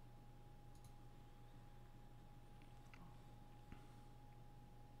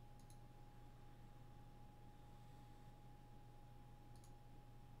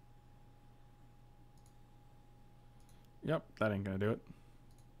 Yep, that ain't gonna do it.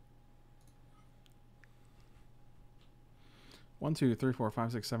 1, 2, 3, 4,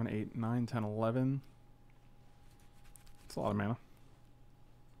 5, 6, 7, 8, 9, 10, 11. It's a lot of mana.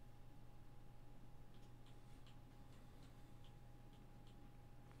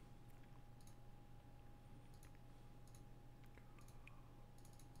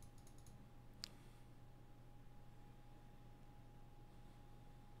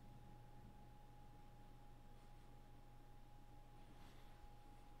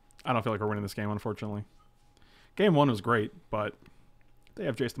 I don't feel like we're winning this game, unfortunately. Game 1 was great, but they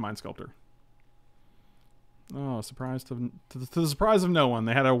have Jace the Mind Sculptor. Oh, surprise to the surprise of no one.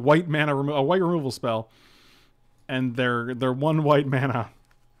 They had a white mana, a white removal spell, and their 1 white mana.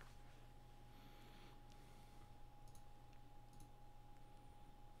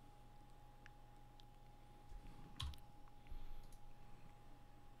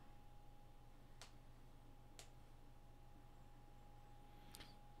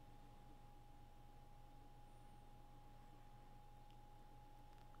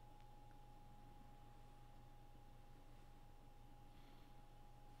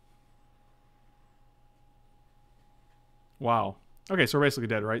 Wow. Okay, so we're basically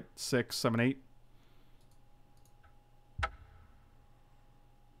dead, right? 6, 7, 8.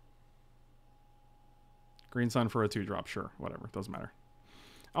 Green Sun for a 2-drop. Sure, whatever. Doesn't matter.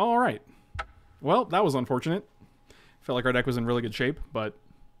 All right. Well, that was unfortunate. Felt like our deck was in really good shape, but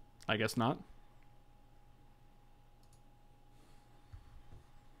I guess not.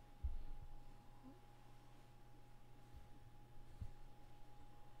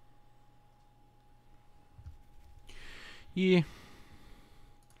 Yeah.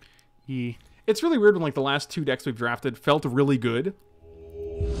 It's really weird when like the last 2 decks we've drafted felt really good,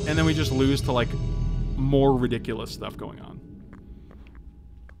 and then we just lose to like more ridiculous stuff going on.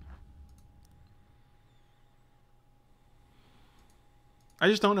 I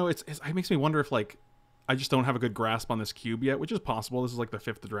just don't know. It makes me wonder if like I just don't have a good grasp on this cube yet, which is possible. This is like the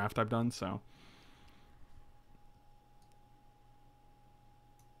 5th draft I've done, so.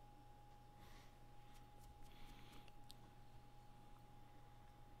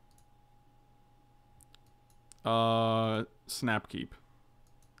 Snapkeep.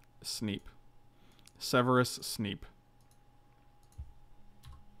 Sneep. Severus Sneep.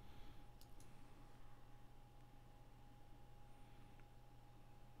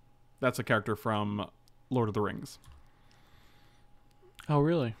 That's a character from Lord of the Rings. Oh,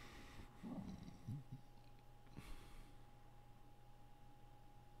 really?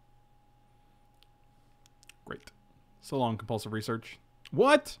 Great. So long, compulsive research.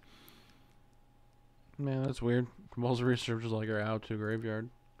 What? Man, that's weird. Compulsive researchers like are out to graveyard.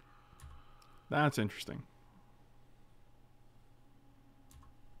 That's interesting.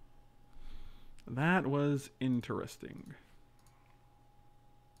 That was interesting.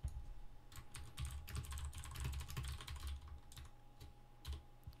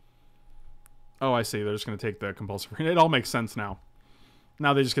 Oh, I see. They're just going to take the compulsive. It all makes sense now.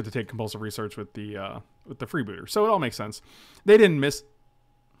 Now they just get to take compulsive research with the freebooter. So it all makes sense. They didn't miss.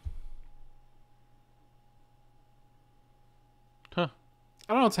 Huh.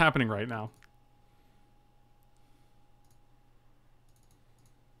 I don't know what's happening right now.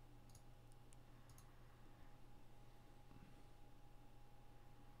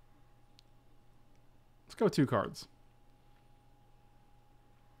 Let's go 2 cards.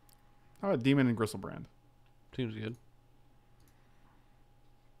 How about Demon and Gristlebrand? Seems good.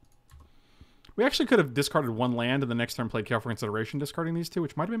 We actually could have discarded 1 land and the next turn played Care for Consideration, discarding these 2,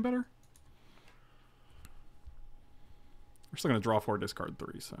 which might have been better. We're still going to draw 4, discard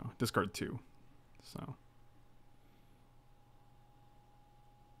 3, so discard 2. So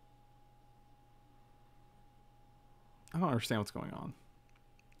I don't understand what's going on.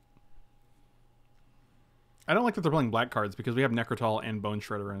 I don't like that they're playing black cards because we have Necrotal and Bone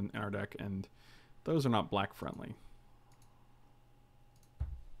Shredder in our deck, and Those are not black friendly.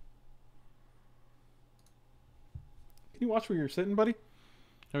 Can you watch where you're sitting, buddy?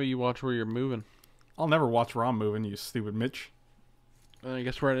 How about you watch where you're moving? I'll never watch where I'm moving, you stupid Mitch. I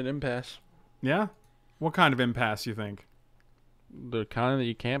guess we're at an impasse. Yeah? What kind of impasse, you think? The kind that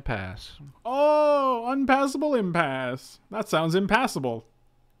you can't pass. Oh, unpassable impasse. That sounds impassable.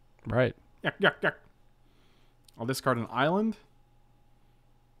 Right. Yuck, yuck, yuck. I'll discard an island.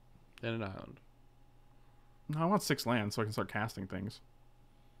 And an island. No, I want 6 lands so I can start casting things.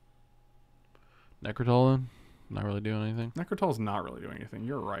 Necrotol then? Not really doing anything. Necrotol's not really doing anything.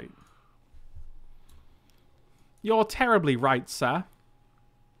 You're right. You're terribly right, sir.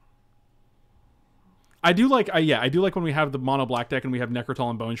 I do like, I do like when we have the mono black deck and we have Necrotol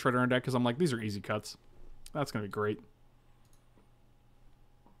and Bone Shredder in our deck because I'm like, these are easy cuts. That's gonna be great.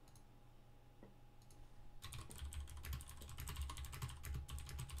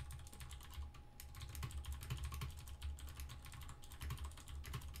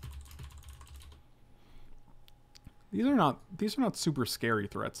 These are not super scary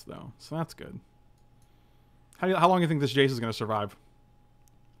threats though, so that's good. How long do you think this Jace is gonna survive?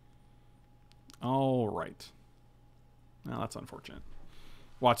 All right. Well, that's unfortunate.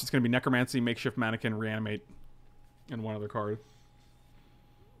 Watch, it's going to be Necromancy, Makeshift Mannequin, Reanimate, and one other card.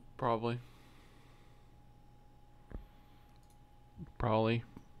 Probably. Probably.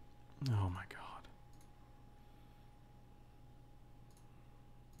 Oh my god.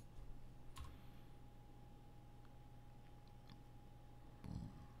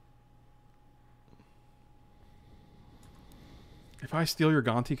 If I steal your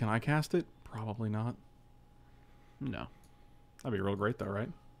Gonti, can I cast it? Probably not. No. That'd be real great, though, right?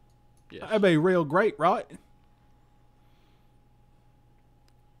 Yes. That'd be real great, right?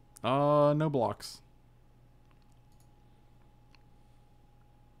 No blocks.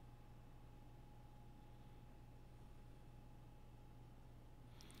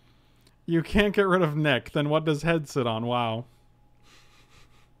 You can't get rid of neck. Then what does head sit on? Wow.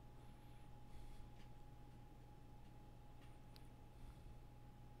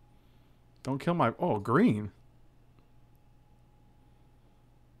 Don't kill my... Oh, green.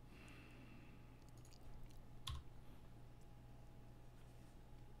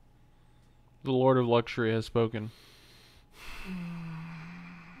 The Lord of Luxury has spoken.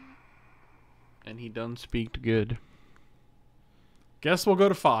 And he done speaked good. Guess we'll go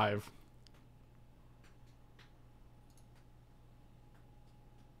to 5.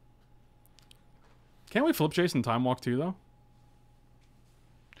 Can't we flip Jason Time Walk too, though?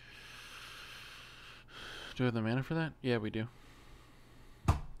 Do we have the mana for that? Yeah, we do.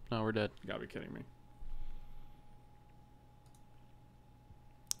 No, we're dead. You gotta be kidding me.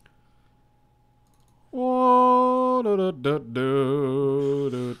 I'm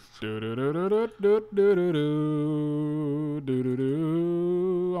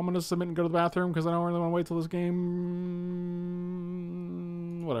gonna submit and go to the bathroom because I don't really want to wait till this game.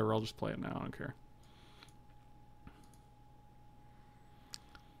 Whatever, I'll just play it now. I don't care.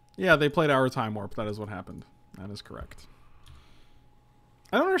 Yeah, they played Our Time Warp. That is what happened. That is correct.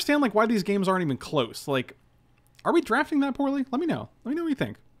 I don't understand like why these games aren't even close. Like, are we drafting that poorly? Let me know. Let me know what you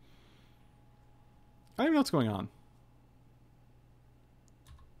think. I don't even know what's going on.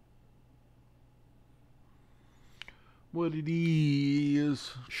 What it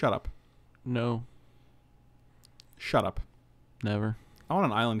is. Shut up. No. Shut up. Never. I want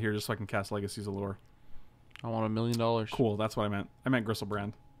an island here just so I can cast Legacies of Lore. I want $1 million. Cool, that's what I meant. I meant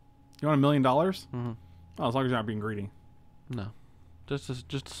Gristlebrand. You want $1 million? Mm-hmm. Oh, as long as you're not being greedy. No. Just a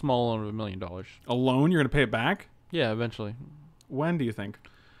small loan of $1 million. A loan? You're going to pay it back? Yeah, eventually. When do you think?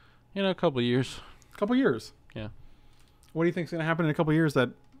 In a couple of years. A couple years? Yeah. What do you think is going to happen in a couple years that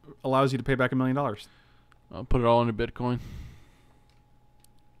allows you to pay back $1 million? I'll put it all into Bitcoin.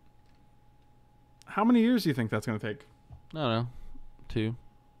 How many years do you think that's going to take? I don't know. 2.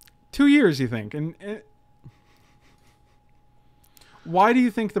 2 years, you think? And why do you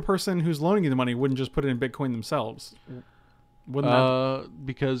think the person who's loaning you the money wouldn't just put it in Bitcoin themselves? Wouldn't that...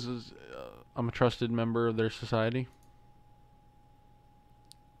 Because I'm a trusted member of their society.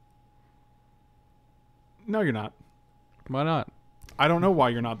 No, you're not. Why not? I don't know why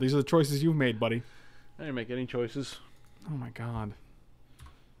you're not. These are the choices you've made, buddy. I didn't make any choices. Oh my god.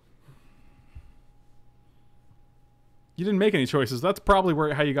 You didn't make any choices. That's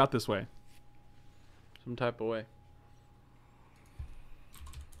probably how you got this way. Some type of way.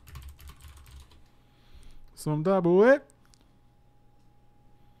 Some type of way.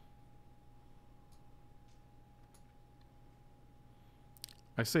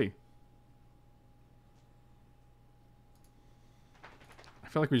 I see.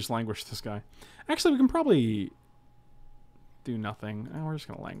 feel like we just languished this guy. Actually, we can probably do nothing. Oh, we're just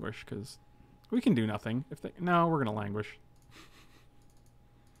gonna languish because we can do nothing. If they no, we're gonna languish.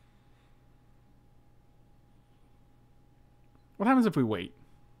 What happens if we wait?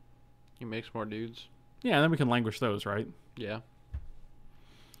 He makes more dudes. Yeah, and then we can languish those, right? Yeah.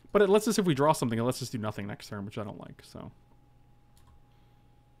 But it lets us, if we draw something, it lets us do nothing next turn, which I don't like, so.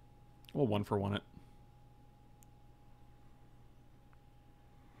 We'll 1-for-1 it.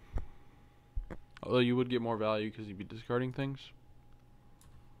 Although you would get more value because you'd be discarding things.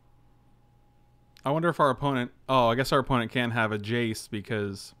 I wonder if our opponent... Oh, I guess our opponent can't have a Jace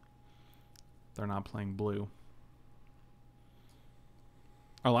because they're not playing blue.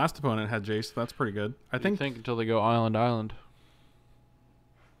 Our last opponent had Jace, so that's pretty good. I think until they go Island Island.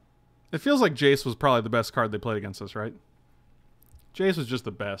 It feels like Jace was probably the best card they played against us, right? Jace was just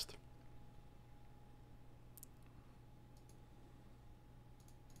the best.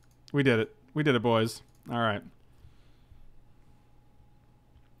 We did it. We did it, boys. All right.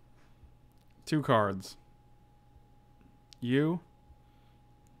 2 cards. You.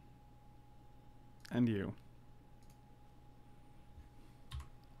 And you.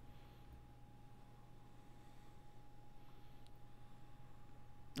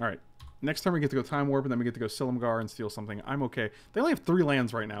 All right. Next time we get to go Time Warp, and then we get to go Silumgar and steal something. I'm okay. They only have 3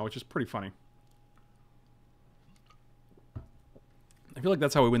 lands right now, which is pretty funny. I feel like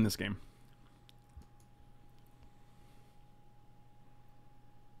that's how we win this game.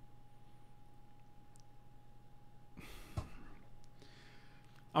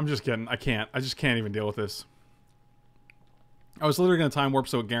 I'm just kidding. I can't. I just can't even deal with this. I was literally going to Time Warp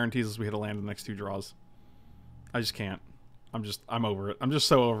so it guarantees us we hit a land in the next 2 draws. I just can't. I'm over it. I'm just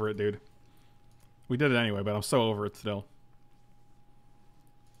so over it, dude. We did it anyway, but I'm so over it still.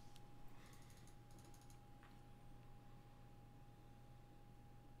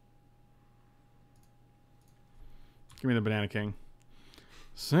 Give me the Banana King.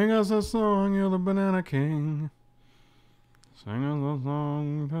 Sing us a song, you're the Banana King. Sing us a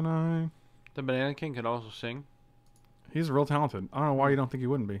song tonight. The Banana King could also sing. He's real talented. I don't know why you don't think he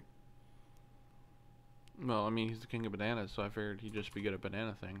wouldn't be. Well, I mean, he's the king of bananas, so I figured he'd just be good at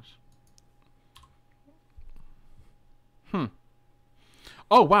banana things.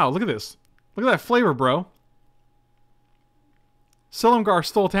 Oh, wow, look at this. Look at that flavor, bro. Silumgar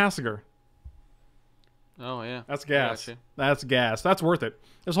stole Tassiger. Oh, yeah. That's gas. That's gas. That's worth it.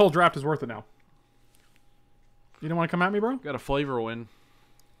 This whole draft is worth it now. You don't want to come at me, bro? Got a flavor win.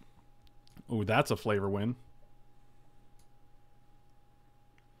 Ooh, that's a flavor win.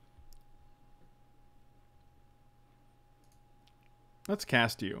 Let's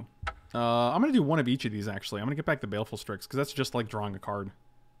cast you. I'm going to do one of each of these, actually. I'm going to get back the Baleful Strix, because that's just like drawing a card.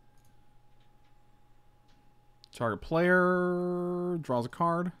 Target player draws a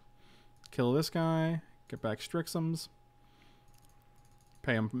card. Kill this guy. Get back Strixums.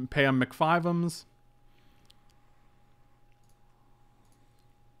 Pay him McFivums.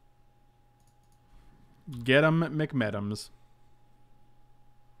 Get him McMedums.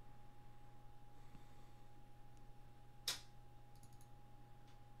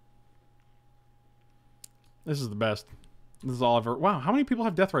 This is the best. This is all I've ever... Wow, how many people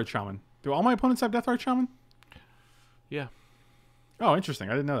have Deathrite Shaman? Do all my opponents have Deathrite Shaman? Yeah. Oh, interesting.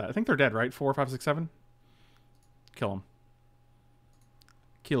 I didn't know that. I think they're dead, right? 4, 5, 6, 7? Kill them.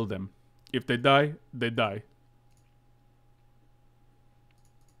 Kill them. If they die, they die.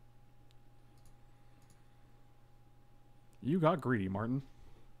 You got greedy, Martin.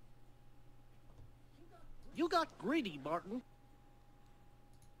 You got greedy, Martin.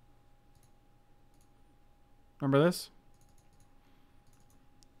 Remember this?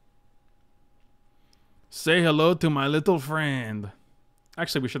 Say hello to my little friend.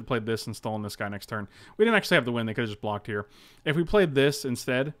 Actually, we should have played this and stolen this guy next turn. We didn't actually have the win. They could have just blocked here. If we played this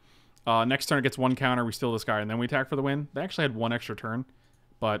instead, next turn it gets 1 counter, we steal this guy, and then we attack for the win. They actually had 1 extra turn,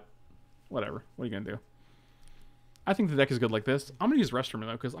 but whatever. What are you going to do? I think the deck is good like this. I'm going to use restroom,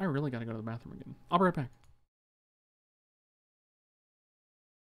 though, because I really got to go to the bathroom again. I'll be right back.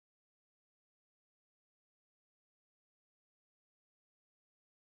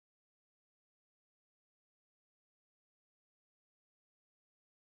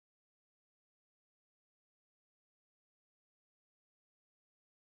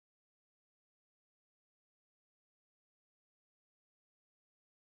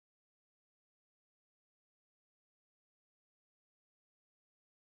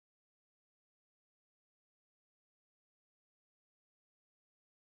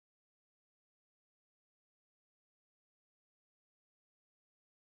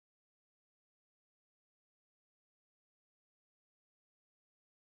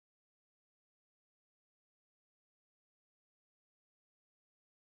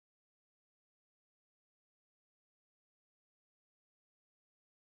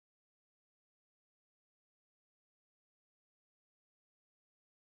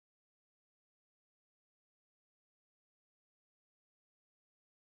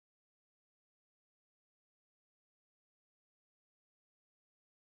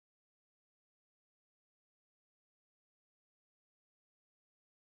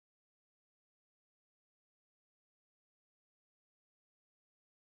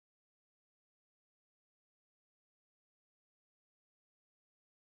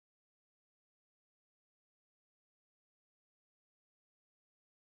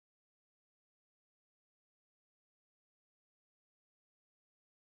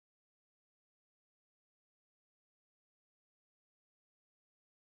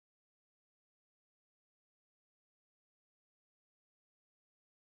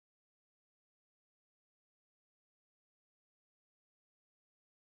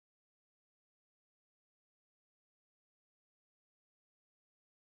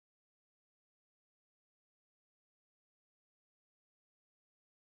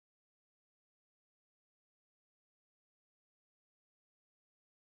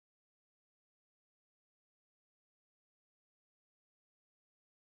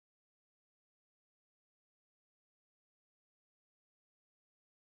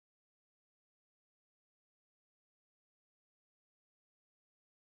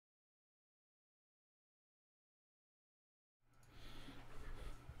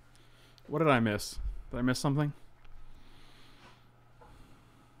 What did I miss? Did I miss something?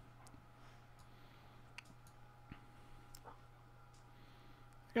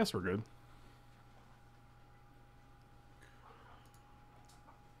 I guess we're good.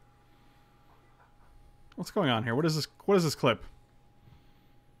 What's going on here? What is this? What is this clip?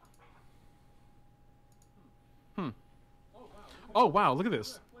 Oh wow! Look at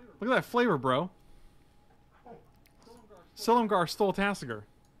this. Look at that flavor, bro. Silumgar stole Tassiger.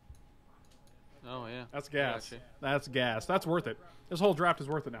 Oh yeah. That's gas. Gotcha. That's gas. That's worth it. This whole draft is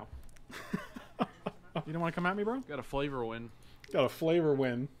worth it now. You don't want to come at me, bro? Got a flavor win. Got a flavor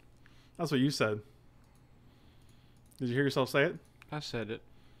win. That's what you said. Did you hear yourself say it? I said it.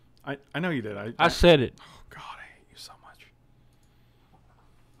 I know you did. I said it. Oh God, I hate you so much.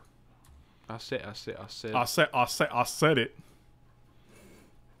 I said. I said it.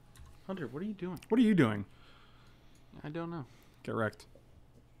 Hunter, what are you doing? What are you doing? I don't know. Get wrecked.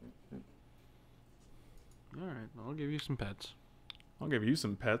 All right, I'll give you some pets. I'll give you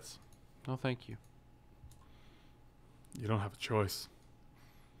some pets. No, thank you. You don't have a choice.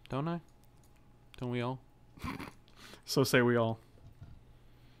 Don't I? Don't we all? So say we all.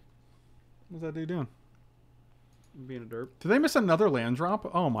 What's that dude doing? Being a derp. Did they miss another land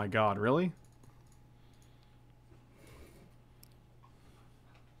drop? Oh my God, really?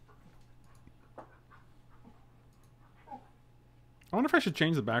 I wonder if I should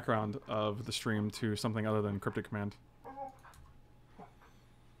change the background of the stream to something other than Cryptic Command.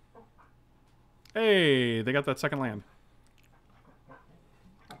 Hey, they got that second land.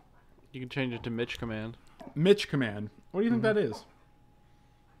 You can change it to Mitch Command. Mitch Command. What do you think that is?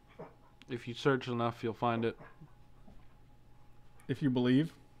 If you search enough, you'll find it. If you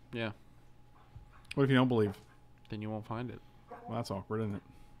believe? Yeah. What if you don't believe? Then you won't find it. Well, that's awkward, isn't it?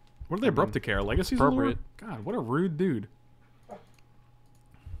 What are they abrupt to care? Legacy's appropriate. Allure? God, what a rude dude.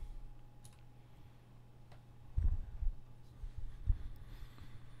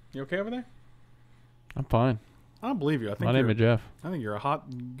 You okay over there? I'm fine. I don't believe you. I think My name you're, is Jeff. I think you're a hot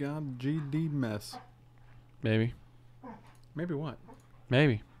god GD mess. Maybe. Maybe what?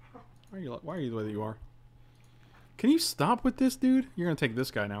 Maybe. Why are you the way that you are? Can you stop with this, dude? You're gonna take this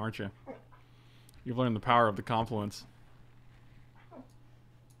guy now, aren't you? You've learned the power of the confluence.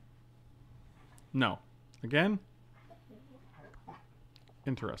 No. Again?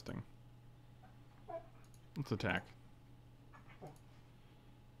 Interesting. Let's attack.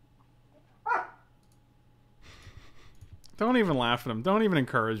 Don't even laugh at him. Don't even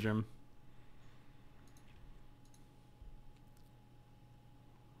encourage him.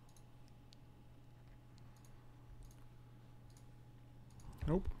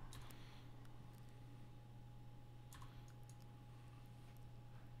 Nope.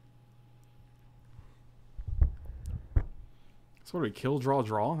 So what do we kill, draw,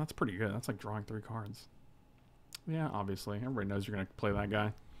 draw? That's pretty good. That's like drawing 3 cards. Yeah, obviously. Everybody knows you're going to play that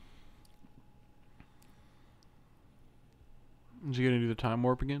guy. Is he gonna do the time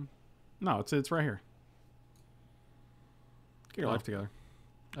warp again? No, it's right here. Get your Oh. life together.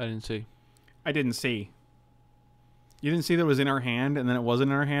 I didn't see. I didn't see. You didn't see that it was in our hand and then it wasn't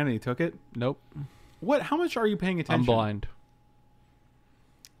in our hand and he took it? Nope. What? How much are you paying attention? I'm blind.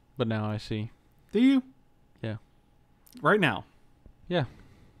 But now I see. Do you? Yeah. Right now? Yeah.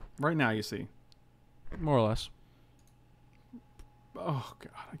 Right now you see. More or less. Oh,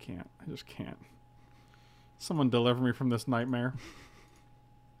 God, I can't. I just can't. Someone deliver me from this nightmare.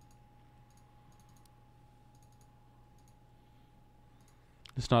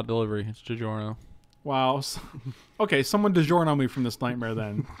 It's not delivery. It's DiGiorno. Wow. Okay, someone DiGiorno me from this nightmare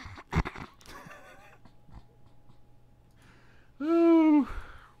then. Ooh.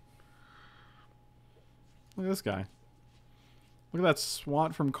 Look at this guy. Look at that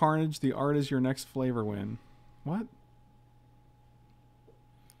SWAT from Carnage. The art is your next flavor win. What?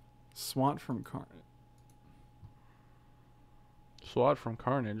 SWAT from Carnage. SWAT from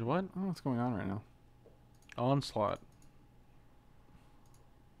Carnage. What? I don't know what's going on right now. Onslaught.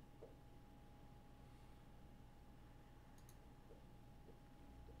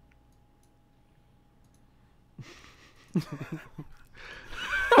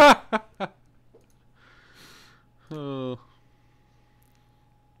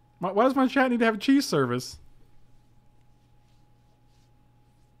 Why does my chat need to have cheese service?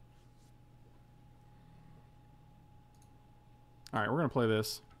 Alright, we're going to play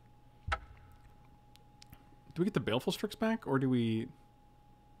this. Do we get the Baleful Strix back? Or do we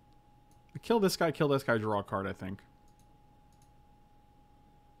kill this guy, draw a card, I think.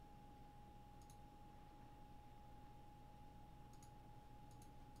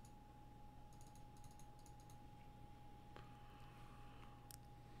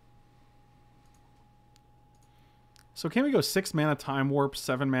 So can we go 6 mana Time Warp,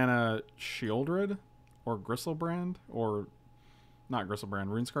 7 mana Shieldred? Or Gristlebrand? Or not Gristlebrand,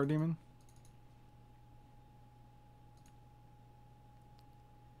 Runescar Demon?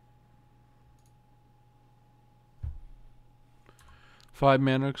 5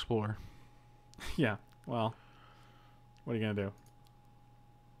 mana Explorer. Yeah, well, what are you going to do?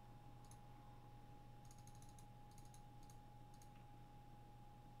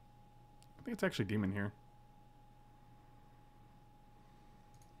 I think it's actually Demon here.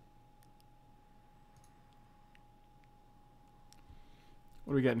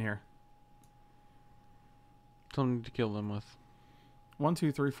 What are we getting here? Something to kill them with. 1, 2,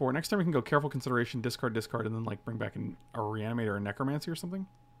 3, 4. Next time we can go Careful Consideration, discard, discard, and then like bring back a Reanimator or a Necromancy or something.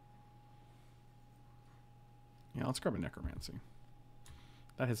 Yeah, let's grab a Necromancy.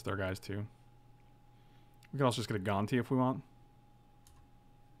 That hits their guys too. We can also just get a Gonti if we want.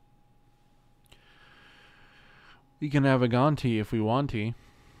 We can have a Gonti if we want to.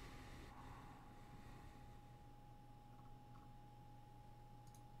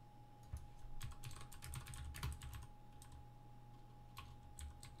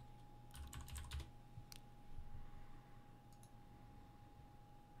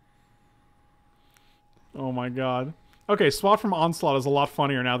 Oh my god. Okay, SWAT from Onslaught is a lot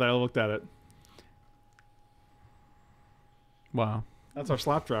funnier now that I looked at it. Wow. That's our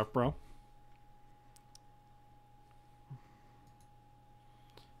slap draft, bro.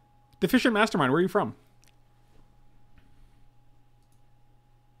 Deficient Mastermind, where are you from?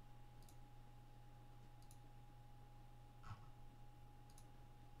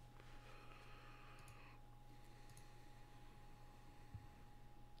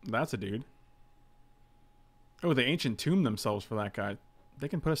 That's a dude. Oh, they ancient tomb themselves for that guy. They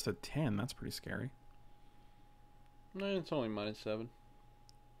can put us to 10. That's pretty scary. No, it's only -7.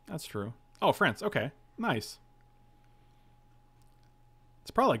 That's true. Oh, France. Okay. Nice.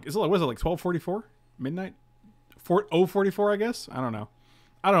 It's probably like, was it like 12:44? Midnight? 0:44, I guess? I don't know.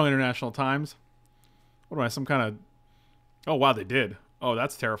 I don't know international times. What am I, some kind of... Oh, wow, they did. Oh,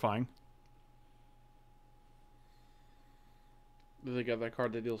 that's terrifying. They got that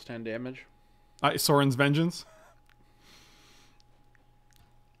card that deals 10 damage. Soren's Vengeance.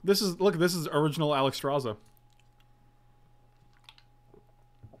 This is, look, this is original Alexstrasza.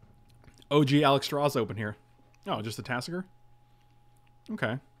 OG Alexstrasza open here. Oh, just a Tassiger?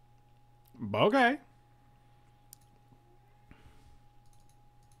 Okay. Okay.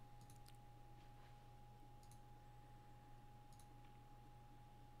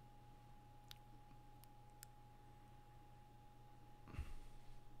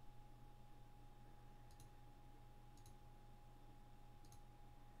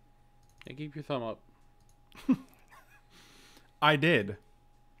 Hey, keep your thumb up. I did.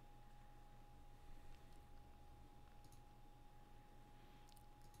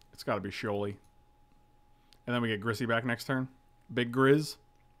 It's got to be Shioli. And then we get Grissy back next turn. Big Grizz.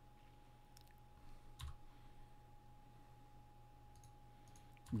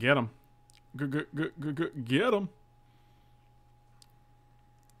 Get him. Get him.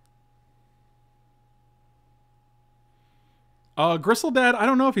 Gristle Dad, I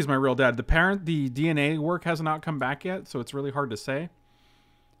don't know if he's my real dad. The DNA work has not come back yet, so it's really hard to say.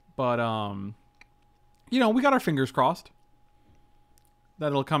 But, you know, we got our fingers crossed that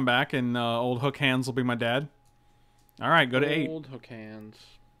it'll come back and old Hook Hands will be my dad. All right, go to 8. Old Hook Hands.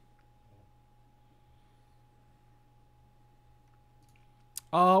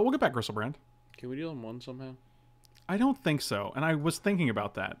 We'll get back Gristlebrand. Can we deal in 1 somehow? I don't think so. And I was thinking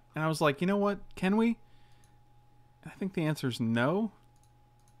about that. And I was like, you know what? Can we? I think the answer is no.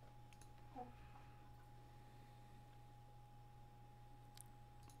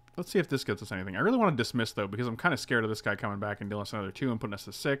 Let's see if this gets us anything. I really want to dismiss, though, because I'm kind of scared of this guy coming back and dealing us another 2 and putting us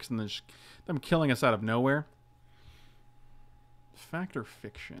to 6, and then just them killing us out of nowhere. Fact or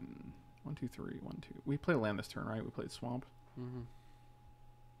fiction? 1, 2, 3, 1, 2. We played land this turn, right? We played swamp. Mm-hmm.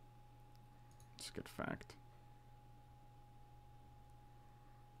 Let's get fact.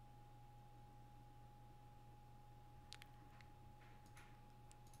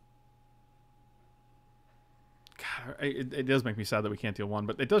 God, it does make me sad that we can't deal 1,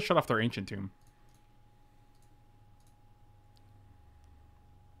 but it does shut off their ancient tomb.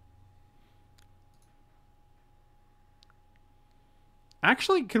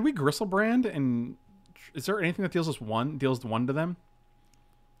 Actually, could we Gristlebrand and is there anything that deals us 1 to them?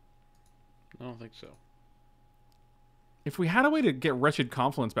 I don't think so. If we had a way to get Wretched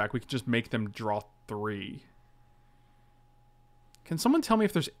Confluence back, we could just make them draw 3. Can someone tell me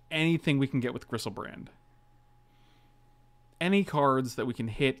if there's anything we can get with Gristlebrand? Any cards that we can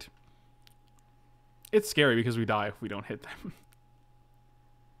hit It's scary because we die if we don't hit them.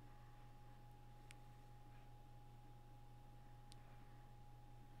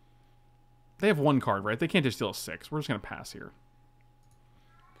 They have one card, right? They can't just deal us 6. We're just going to pass here.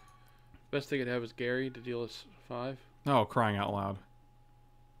 Best they could have is Gary to deal us 5. Oh, crying out loud.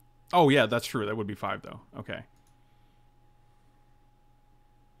 Oh, yeah, that's true. That would be 5, though. Okay.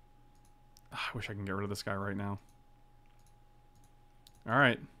 I wish I can get rid of this guy right now. All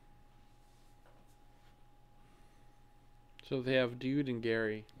right. So if they have Dude and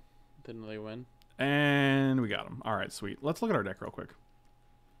Gary, then they win. And we got him. All right, sweet. Let's look at our deck real quick.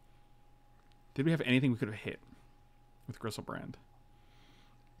 Did we have anything we could have hit with Gristlebrand?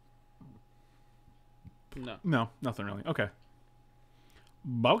 No. No, nothing really. Okay.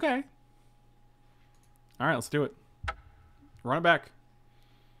 Okay. All right, let's do it. Run it back.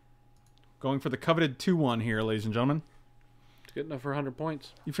 Going for the coveted 2-1 here, ladies and gentlemen. It's good enough for 100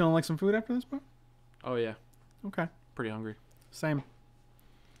 points. You feeling like some food after this, bro? Oh, yeah. Okay. Pretty hungry. Same.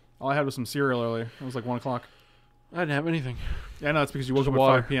 All I had was some cereal earlier. It was like 1 o'clock. I didn't have anything. Yeah, no, it's because you woke Just up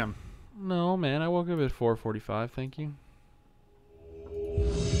water. at 5 p.m. No, man. I woke up at 4:45. Thank you.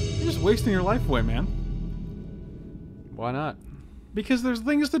 You're just wasting your life away, man. Why not? Because there's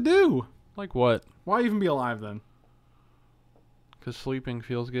things to do. Like what? Why even be alive then? Because sleeping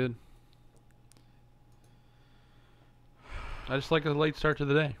feels good. I just like a late start to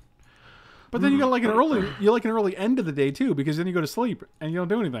the day. But then you got like an early end of the day too, because then you go to sleep and you don't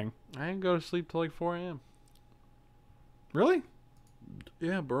do anything. I didn't go to sleep till like 4 a.m. Really?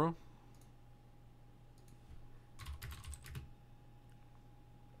 Yeah, bro.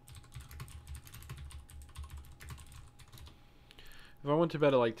 If I went to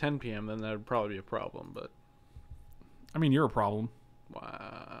bed at like 10 p.m., then that would probably be a problem, but... I mean, you're a problem.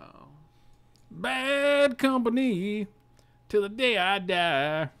 Wow. Bad company till the day I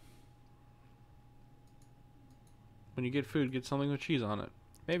die. When you get food, get something with cheese on it.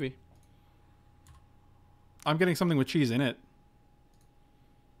 Maybe. I'm getting something with cheese in it.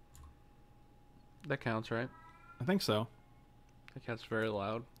 That counts, right? I think so. That cat's very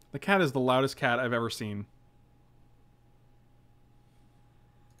loud. The cat is the loudest cat I've ever seen.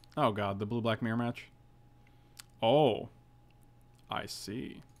 Oh god, the blue-black mirror match. Oh. I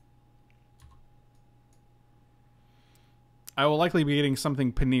see. I will likely be eating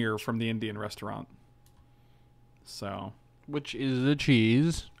something paneer from the Indian restaurant. So. Which is the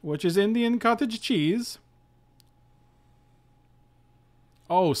cheese. Which is Indian cottage cheese.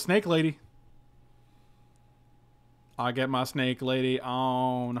 Oh, snake lady. I get my snake lady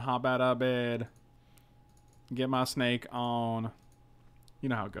on. Hop out of bed. Get my snake on. You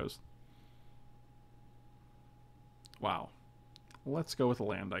know how it goes. Wow. Let's go with the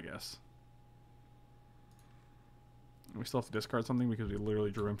land, I guess. We still have to discard something because we literally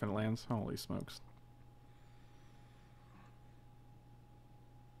drew infinite lands. Holy smokes.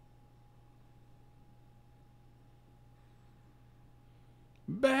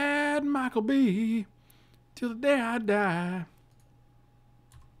 Bad Michael B. Till the day I die.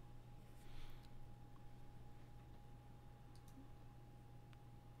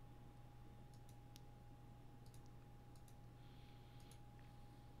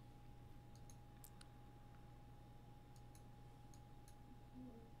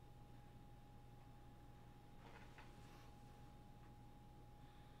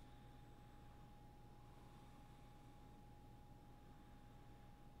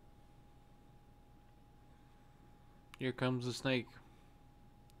 Here comes the snake.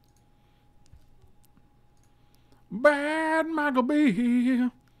 Bad Michael B.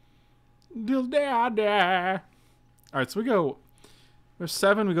 Till the day I die. Alright, so we go. There's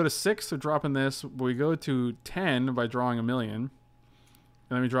 7, we go to 6, so dropping this. We go to 10 by drawing a million. And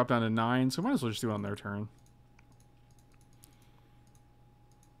then we drop down to 9, so we might as well just do it on their turn.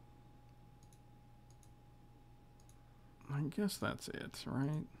 I guess that's it,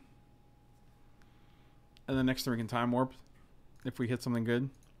 right? And then next turn we can time warp if we hit something good.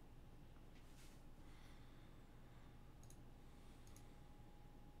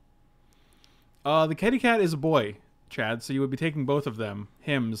 The kitty cat is a boy, Chad, so you would be taking both of them,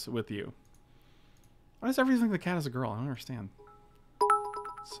 hims, with you. Why does everything think the cat is a girl? I don't understand.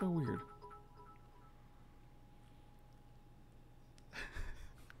 It's so weird.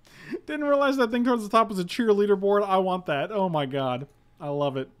 Didn't realize that thing towards the top was a cheerleader board. I want that. Oh my god. I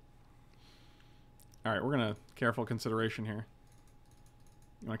love it. Alright, we're gonna careful consideration here.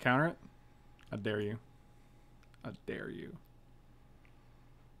 You wanna counter it? I dare you. I dare you.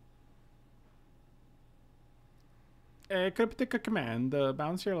 A cryptic command.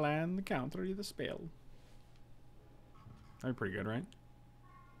 Bounce your land, counter the spell. That'd be pretty good, right?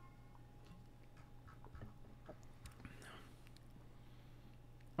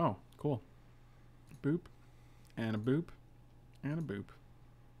 Oh, cool. Boop. And a boop. And a boop.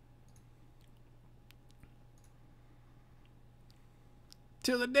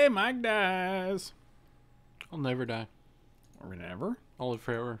 Till the day Mike dies. I'll never die. Or never? I'll live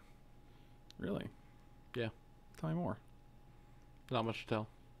forever. Really? Yeah. Tell me more. Not much to tell.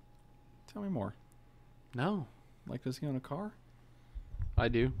 Tell me more. No. Like, does he own a car? I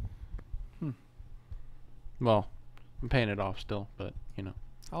do. Hmm. Well, I'm paying it off still, but, you know.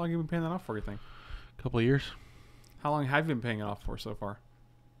 How long have you been paying that off for, you think? A couple of years. How long have you been paying it off for so far?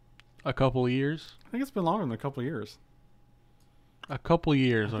 A couple of years. I think it's been longer than a couple of years. A couple of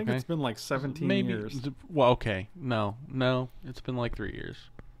years, I think okay? it's been like 17 Maybe, years. well, okay. No. It's been like 3 years.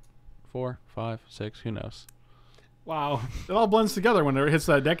 4, 5, 6, who knows? Wow. It all blends together when it hits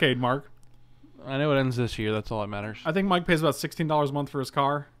that decade mark. I know it ends this year. That's all that matters. I think Mike pays about $16 a month for his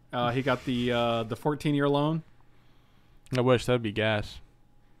car. He got the 14-year loan. I wish that'd be gas.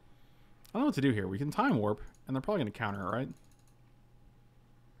 I don't know what to do here. We can time warp, and they're probably going to counter it, right?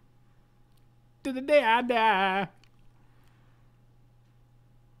 To the day I die.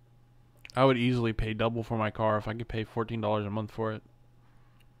 I would easily pay double for my car if I could pay $14 a month for it.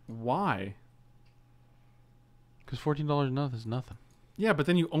 Why? Because $14 is nothing. Yeah, but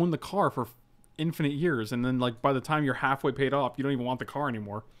then you own the car for infinite years, and then like by the time you're halfway paid off, you don't even want the car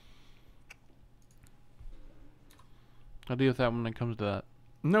anymore. I'll deal with that when it comes to that.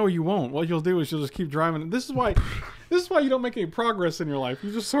 No, you won't. What you'll do is you'll just keep driving. This is why you don't make any progress in your life.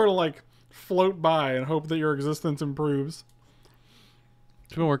 You just sort of like float by and hope that your existence improves.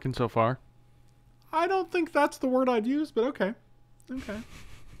 It's been working so far. I don't think that's the word I'd use, but okay. Okay.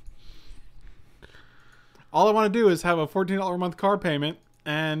 All I want to do is have a $14 a month car payment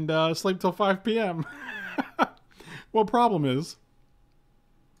and sleep till 5 p.m. What problem is?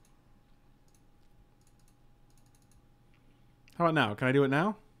 How about now? Can I do it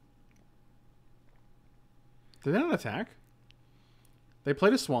now? Did they not attack? They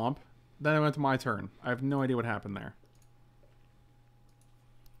played a swamp. Then it went to my turn. I have no idea what happened there.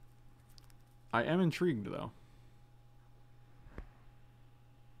 I am intrigued, though.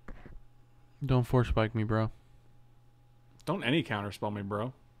 Don't force spike me, bro. Don't any counterspell me,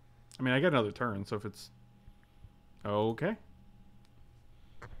 bro. I mean, I get another turn, so if it's... Okay.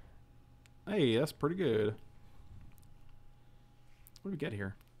 Hey, that's pretty good. What do we get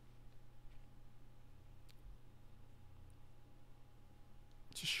here?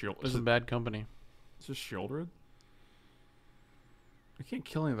 It's just shield. It's a bad company. It's just Shieldred. I can't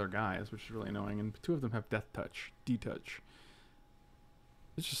kill any of their guys, which is really annoying, and 2 of them have Death Touch, D-Touch.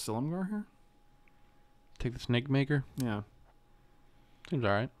 It's just Silumgar here? Take the Snake Maker. Yeah. Seems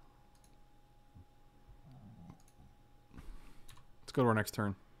alright. Let's go to our next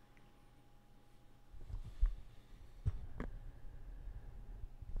turn.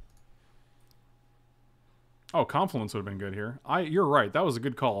 Oh, Confluence would have been good here. You're right. That was a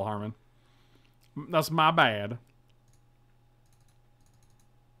good call, Harmon. That's my bad.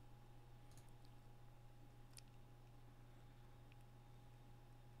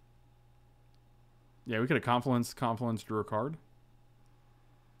 Yeah, we could have Confluence drew a card.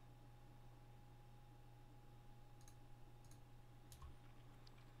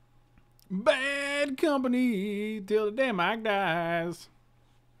 Bad company till the day Mike dies.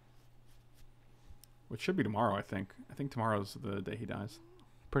 Which should be tomorrow, I think. I think tomorrow's the day he dies.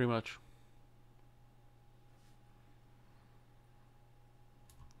 Pretty much.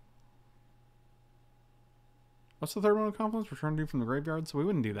 What's the third one of Confluence? Return to from the graveyard? So we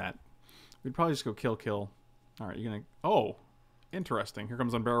wouldn't do that. We'd probably just go kill. Alright, you're gonna... Oh! Interesting. Here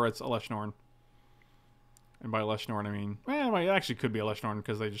comes Unbarrowite's Eleshnorn. And by Eleshnorn, I mean... Well, it actually could be Eleshnorn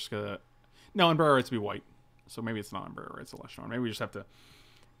because they just gotta... No, Unbarrowite's be white. So maybe it's not Unbarrowite's Eleshnorn. Maybe we just have to...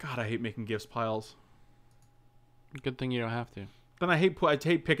 God, I hate making gifts piles. Good thing you don't have to. Then I hate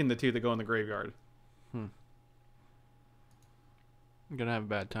picking the 2 that go in the graveyard. I'm gonna have a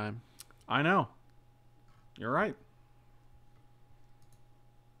bad time. I know. You're right.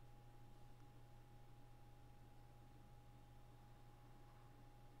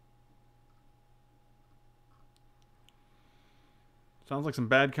 Sounds like some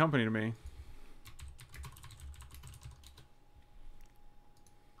bad company to me.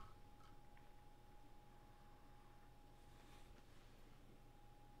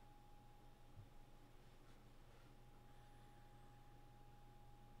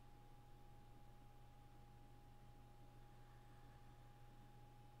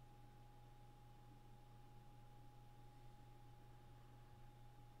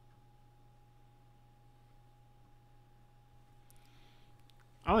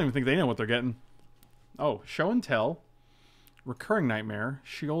 I don't even think they know what they're getting. Oh, show and tell. Recurring Nightmare,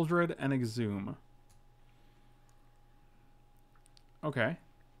 Shieldred, and Exhume. Okay.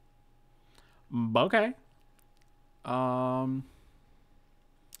 Okay.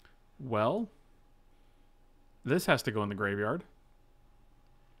 Well, this has to go in the graveyard.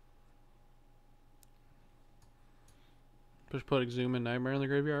 Just put Exhume and Nightmare in the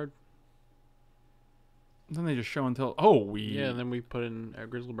graveyard. Then they just show until... Oh, we... Yeah, and then we put in a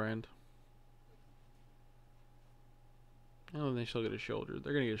Grizzlebrand. Oh, and they still get a shoulder.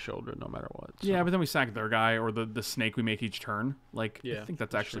 They're going to get a shoulder no matter what. So. Yeah, but then we sack their guy or the snake we make each turn. Like, yeah, I think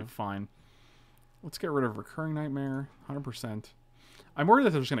that's actually true. fine. Let's get rid of Recurring Nightmare. 100%. I'm worried that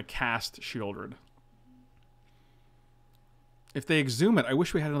they're just going to cast Shieldred. If they Exhume it, I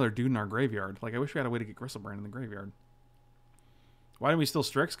wish we had another dude in our graveyard. Like, I wish we had a way to get Gristlebrand in the graveyard. Why didn't we steal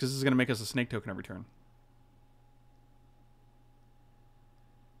Strix? Because this is going to make us a snake token every turn.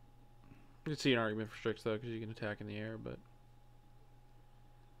 You can see an argument for Strix, though, because you can attack in the air, but...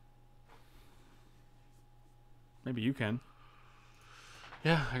 Maybe you can.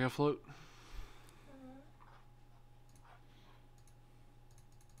 Yeah, I got float.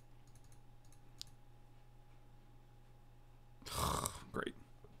 Great.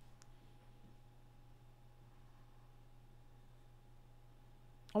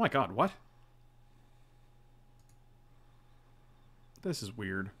 Oh my god, what? This is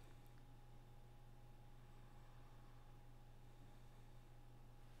weird.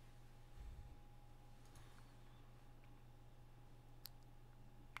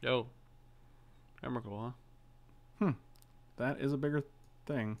 Yo. Emrakul, huh? That is a bigger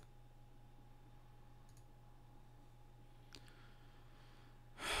thing.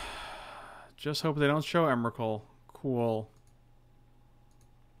 Just hope they don't show Emrakul. Cool.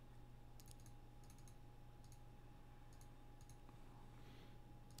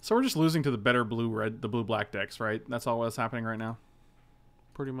 So we're just losing to the better blue-red, the blue-black decks, right? That's all that's happening right now?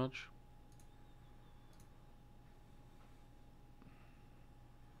 Pretty much.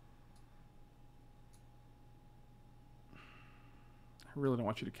 I really don't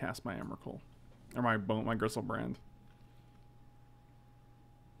want you to cast my Emrakul. Or my Gristlebrand.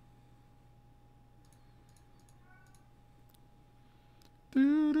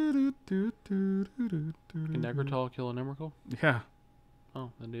 Can Necrotal kill an Emrakul? Yeah. Oh,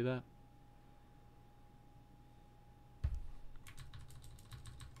 then do that.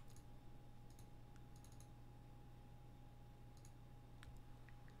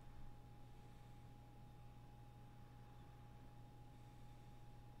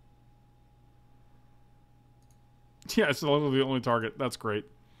 Yeah, it's literally the only target. That's great.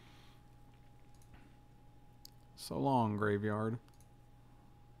 So long, graveyard.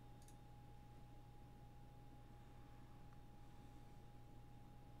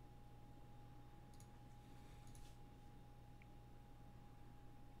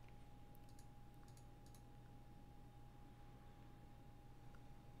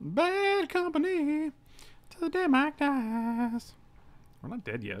 Bad company to the day Mike dies. We're not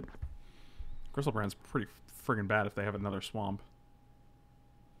dead yet. Gristlebrand's pretty friggin' bad if they have another swamp.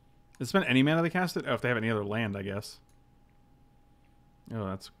 Does it spend any mana they cast it? Oh, if they have any other land, I guess. Oh,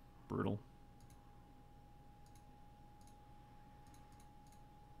 that's brutal.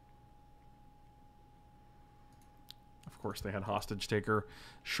 Of course, they had Hostage Taker,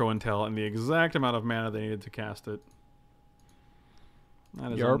 Show and Tell, and the exact amount of mana they needed to cast it.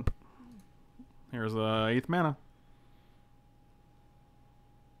 That is Yarp. Here's the 8th mana.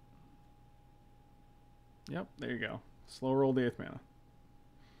 Yep, there you go. Slow roll the 8th mana.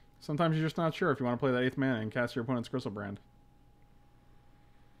 Sometimes you're just not sure if you want to play that 8th mana and cast your opponent's Gristlebrand.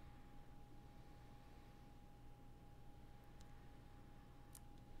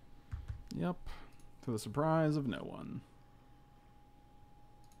 Yep. To the surprise of no one.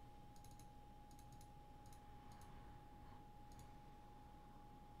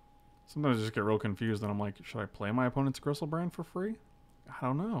 Sometimes I just get real confused and I'm like, should I play my opponent's Gristlebrand for free? I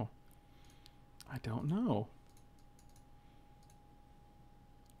don't know. I don't know.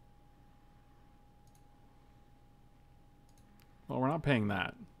 Well, we're not paying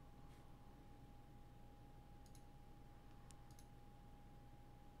that.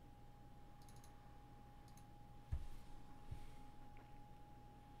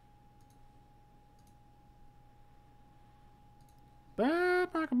 Bad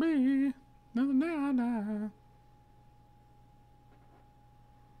I can be. Another day I die.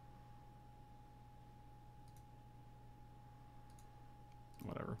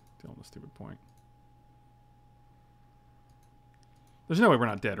 Whatever. Dealing with a stupid point. There's no way we're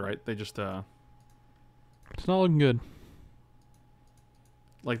not dead, right? They just, It's not looking good.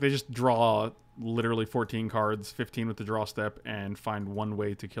 Like, they just draw literally 14 cards, 15 with the draw step, and find one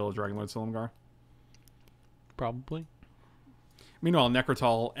way to kill a Dragonlord Silumgar. Probably. Meanwhile,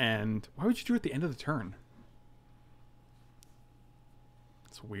 Necrotal and... Why would you do it at the end of the turn?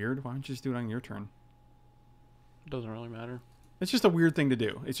 It's weird. Why don't you just do it on your turn? It doesn't really matter. It's just a weird thing to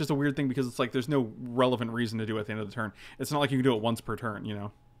do. It's just a weird thing because it's like there's no relevant reason to do it at the end of the turn. It's not like you can do it once per turn, you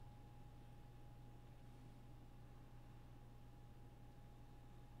know?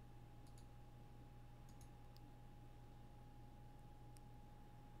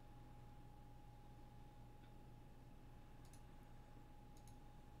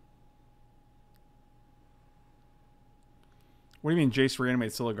 What do you mean Jace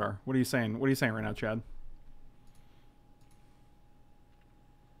reanimate Silumgar? What are you saying? What are you saying right now, Chad?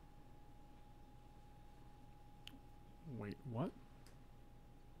 Wait, what?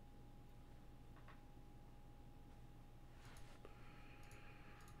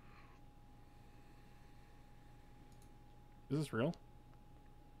 Is this real?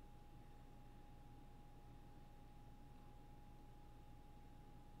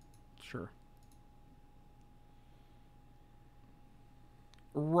 Sure.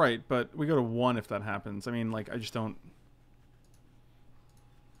 Right, but we go to 1 if that happens. I mean, like, I just don't...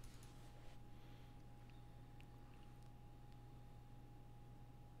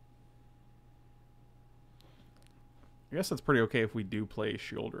 I guess that's pretty okay if we do play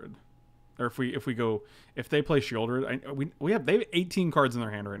Shieldred. Or if they play Shieldred, they have 18 cards in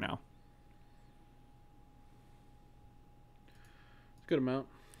their hand right now. Good amount.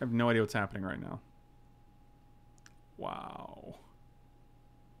 I have no idea what's happening right now. Wow.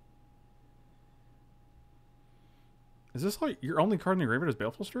 Is this like your only card in the graveyard is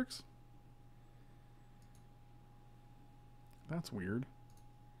Baleful Strix? That's weird.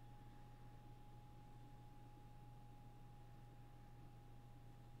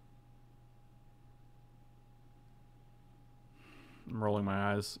 I'm rolling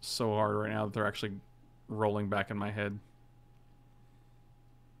my eyes so hard right now that they're actually rolling back in my head.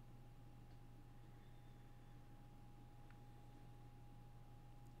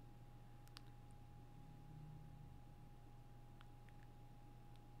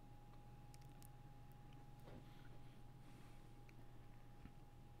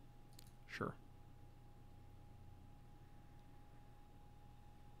 Sure.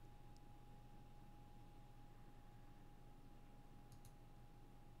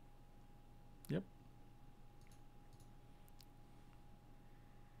 Yep.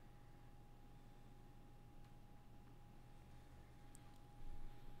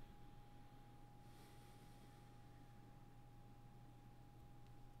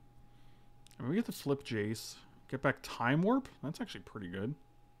 And we get to flip Jace. Get back Time Warp? That's actually pretty good.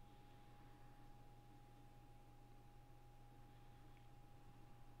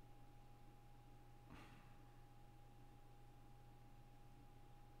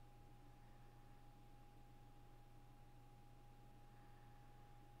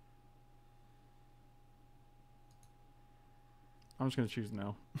 I'm just going to choose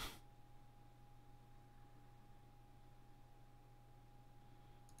no.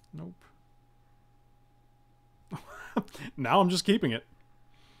 Nope. Now I'm just keeping it.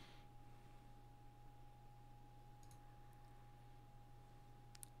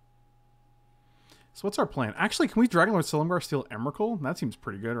 So what's our plan? Actually, can we Dragonlord Silumgar steal Emrakul? That seems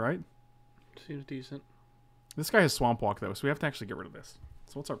pretty good, right? Seems decent. This guy has Swamp Walk, though, so we have to actually get rid of this.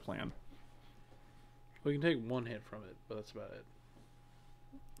 So what's our plan? We can take 1 hit from it, but that's about it.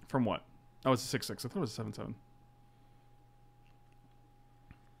 From what? Oh, it's a 6/6. I thought it was a 7/7.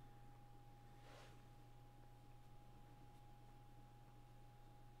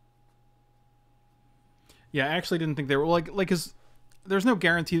 Yeah, I actually didn't think they were like cause there's no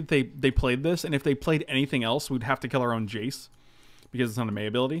guarantee that they played this, and if they played anything else, we'd have to kill our own Jace because it's not a May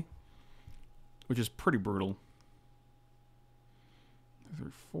ability, which is pretty brutal.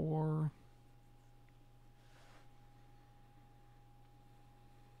 3, 4.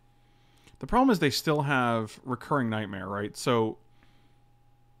 The problem is they still have Recurring Nightmare, right? So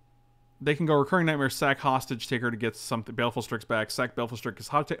they can go Recurring Nightmare, sack Hostage Taker to get something, Baleful Strix back, sack Baleful Strix,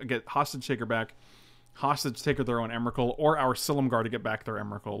 get Hostage Taker back, Hostage Taker their own Emrakul, or our Silumgar to get back their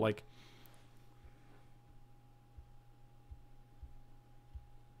Emrakul. Like,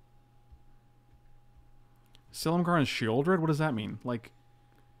 Silumgar and Shieldred? What does that mean? Like,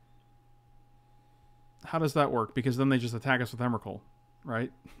 how does that work? Because then they just attack us with Emrakul,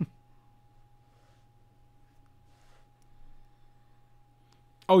 right?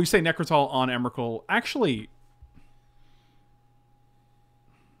 Oh, you say Necrotal on Emrakul. Actually,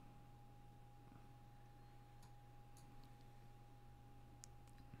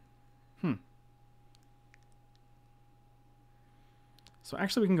 So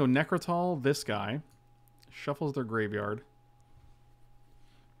actually we can go Necrotal, this guy. Shuffles their graveyard.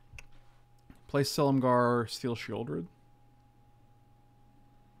 Play Silumgar, Steel Shieldred.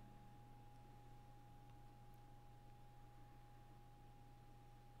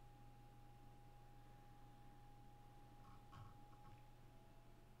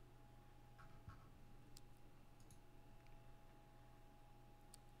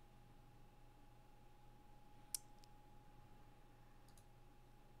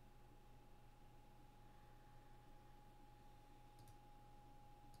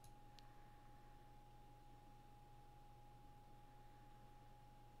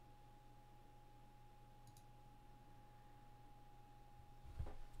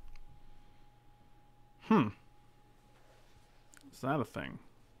 Is that a thing?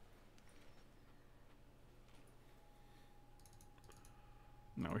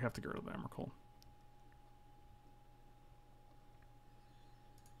 No, we have to get rid of the Emrakul.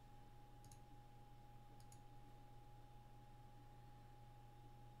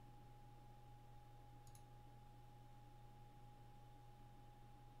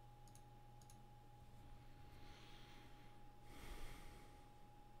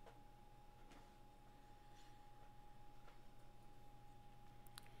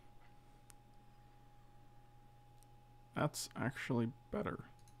 That's actually better.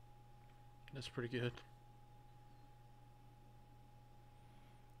 That's pretty good.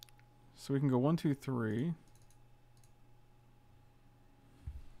 So we can go 1, 2, 3. And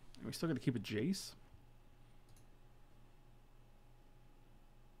we still got to keep a Jace.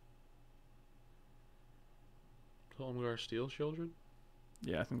 Silumgar Steel Shieldred?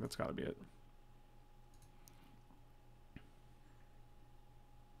 Yeah, I think that's got to be it.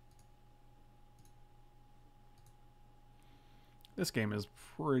 This game is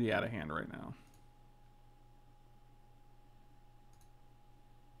pretty out of hand right now.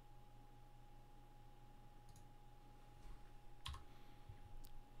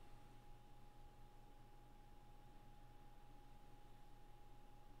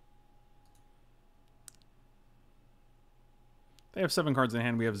 They have 7 cards in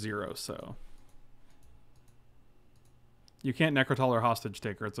hand. We have 0, so... You can't Necrotal or Hostage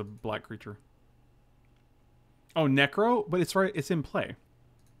Taker. It's a black creature. Oh, Necro? But it's right. It's in play.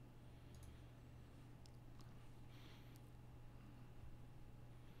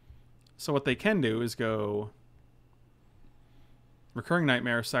 So what they can do is go... Recurring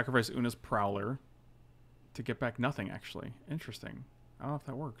Nightmare, sacrifice Una's Prowler to get back nothing, actually. Interesting. I don't know if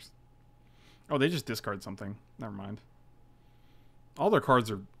that works. Oh, they just discard something. Never mind. All their cards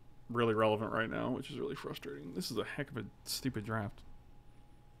are really relevant right now, which is really frustrating. This is a heck of a stupid draft.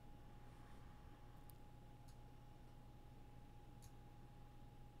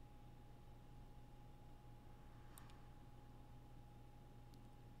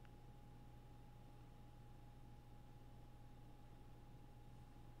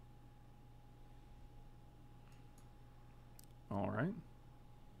 All right.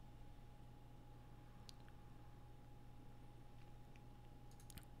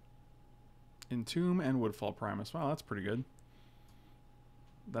 Entomb and Woodfall Primus. Wow, that's pretty good.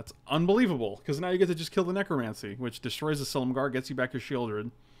 That's unbelievable, because now you get to just kill the Necromancy, which destroys the Silumgar, gets you back your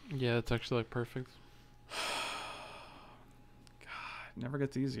Shieldred. Yeah, it's actually like perfect. God, never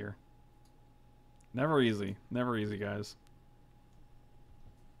gets easier. Never easy. Never easy, guys.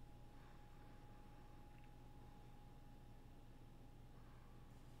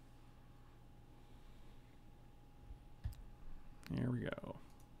 Here we go.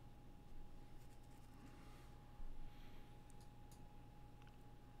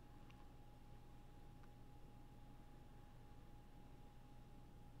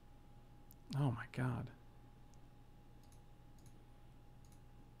 Oh my god.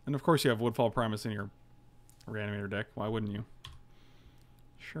 And of course you have Woodfall Primus in your Reanimator deck. Why wouldn't you?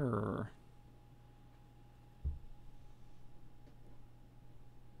 Sure.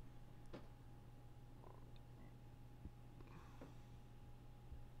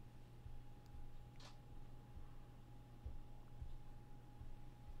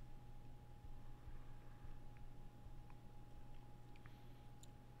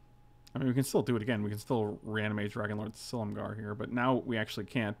 I mean, we can still do it again. We can still reanimate Dragonlord Silumgar here, but now we actually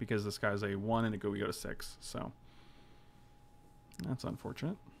can't because this guy's a 1 and we go to 6. So that's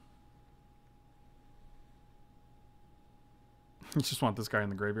unfortunate. You just want this guy in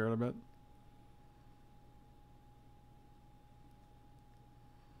the graveyard, I bet.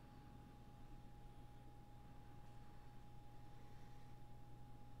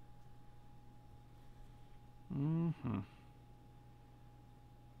 Mm-hmm.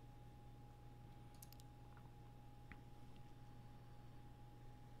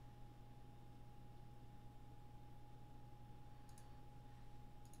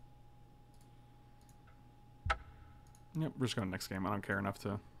 Yep, we're just going next game. I don't care enough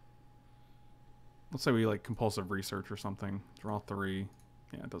to... Let's say we like compulsive research or something. Draw 3.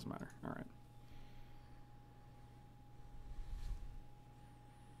 Yeah, it doesn't matter. All right.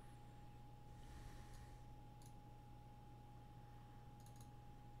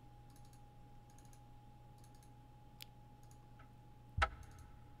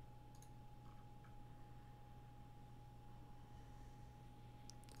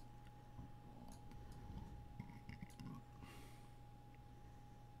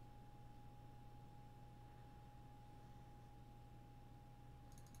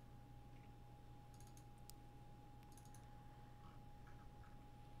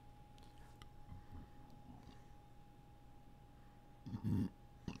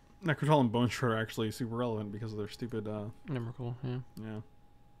 Necrotal and Bone Shred are actually super relevant because of their stupid, Emrakul, yeah. yeah.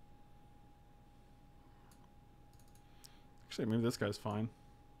 Actually, maybe this guy's fine.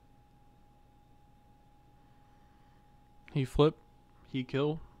 He flip, he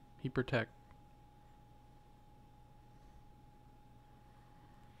kill, he protect.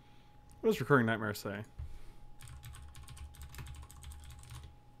 What does Recurring Nightmare say?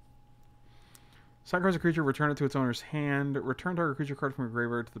 Sacrifice a creature, return it to its owner's hand. Return target creature card from your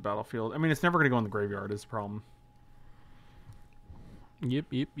graveyard to the battlefield. I mean, it's never going to go in the graveyard is the problem. Yep.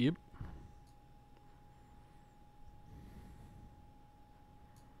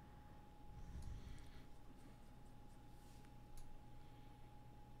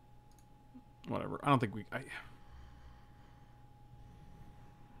 Whatever. I don't think we...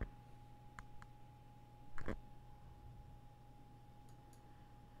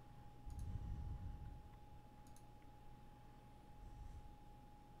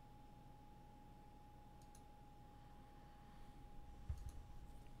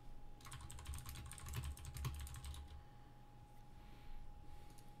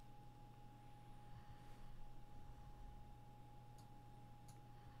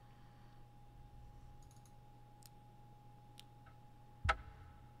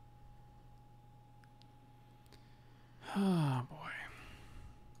 Oh, boy.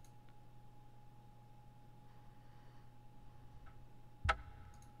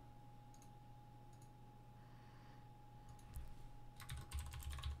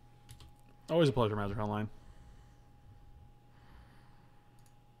 Always a pleasure, Magic Online.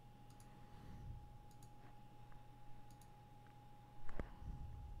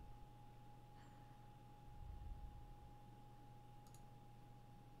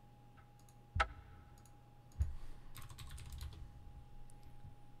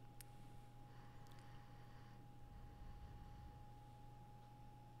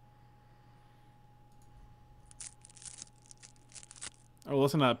 Oh,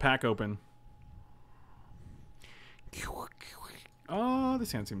 listen to that pack open. Oh,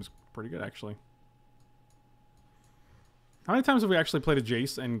 this hand seems pretty good, actually. How many times have we actually played a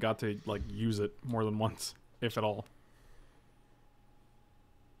Jace and got to, like, use it more than once, if at all?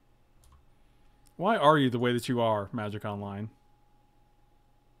 Why are you the way that you are, Magic Online?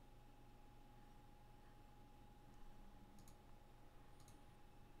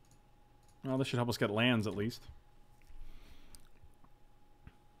 Well, this should help us get lands, at least.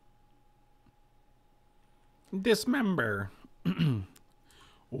 Dismember.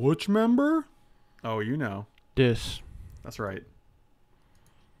 Which member? Oh, you know. Dis. That's right.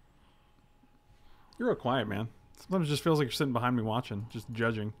 You're real quiet, man. Sometimes it just feels like you're sitting behind me watching, just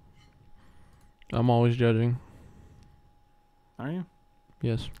judging. I'm always judging. Are you?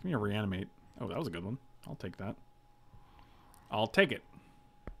 Yes. Give me a reanimate. Oh, that was a good one. I'll take that. I'll take it.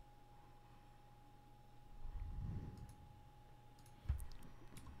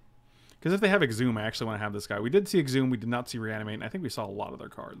 Because if they have Exhume, I actually want to have this guy. We did see Exhume. We did not see Reanimate. And I think we saw a lot of their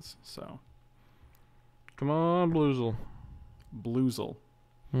cards. So, Come on, Bluezel. Bluezel.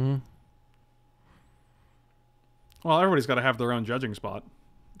 Mm-hmm. Well, everybody's got to have their own judging spot.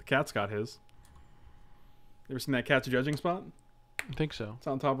 The cat's got his. You ever seen that cat's judging spot? I think so. It's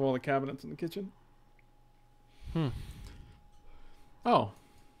on top of all the cabinets in the kitchen. Hmm. Oh.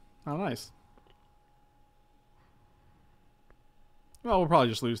 Oh, nice. Well, we'll probably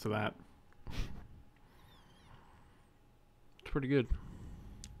just lose to that. It's pretty good.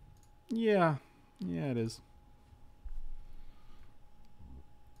 Yeah. Yeah, it is.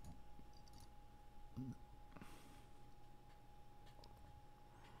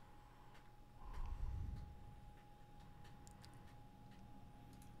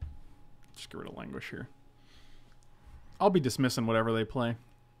 Just get rid of Languish here. I'll be dismissing whatever they play.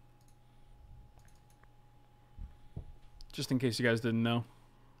 Just in case you guys didn't know.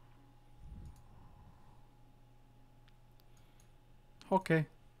 Okay.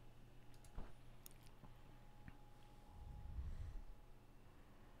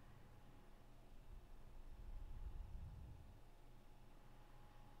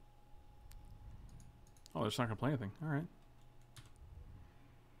 Oh, they're just not gonna play anything. All right.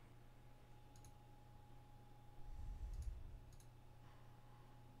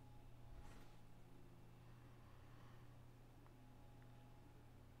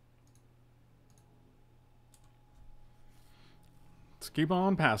 Let's keep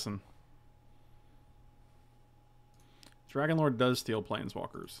on passing. Dragonlord does steal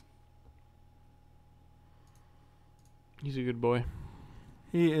planeswalkers. He's a good boy.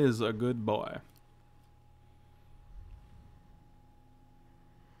 He is a good boy.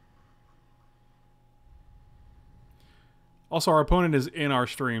 Also, our opponent is in our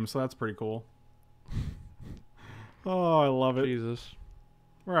stream, so that's pretty cool. Oh, I love it. Jesus.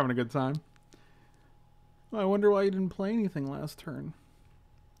 We're having a good time. I wonder why you didn't play anything last turn.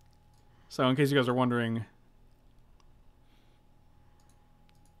 So, in case you guys are wondering,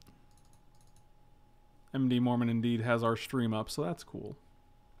 MD Mormon indeed has our stream up, so that's cool.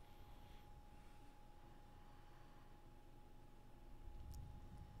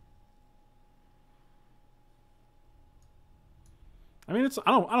 I mean,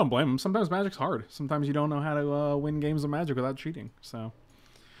 I don't blame him. Sometimes Magic's hard. Sometimes you don't know how to win games of Magic without cheating. So,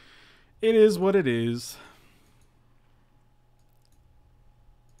 it is what it is.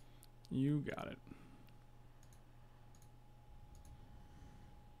 You got it.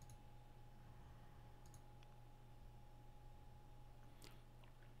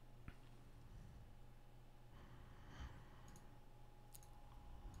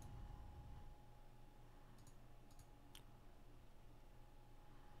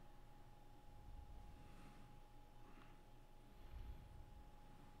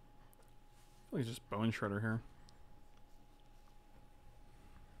 He's just Bone Shredder here.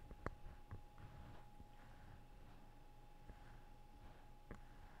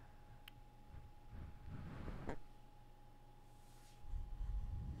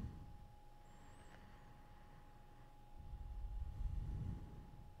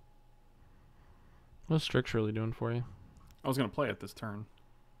 What's Strix really doing for you? I was going to play it this turn.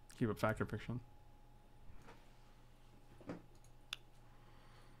 Keep it Factor Fiction.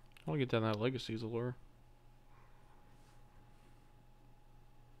 I'll get down that Legacy's allure.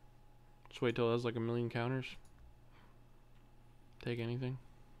 Just wait till it has like 1,000,000 counters. Take anything.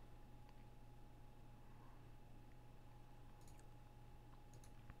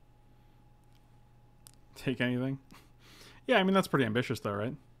 Take anything? Yeah, I mean, that's pretty ambitious though,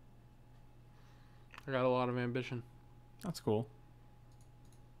 right? I got a lot of ambition. That's cool.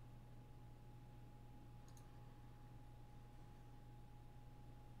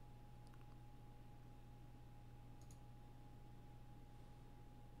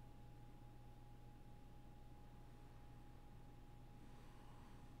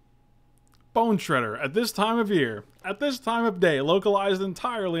 Bone Shredder, at this time of year, at this time of day, localized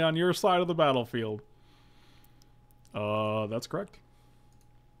entirely on your side of the battlefield. That's correct.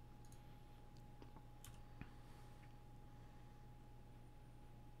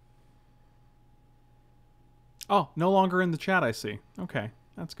 Oh, no longer in the chat, I see. Okay,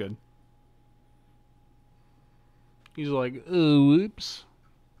 that's good. He's like, oh, whoops.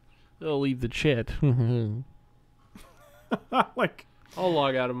 I'll leave the chat. Like, I'll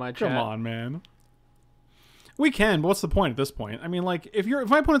log out of my chat. come on, man. We can, but what's the point at this point? I mean, like, if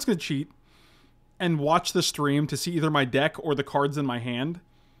my opponent's gonna cheat and watch the stream to see either my deck or the cards in my hand,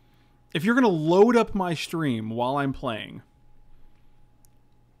 if you're gonna load up my stream while I'm playing,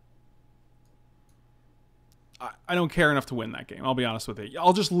 I don't care enough to win that game. I'll be honest with you.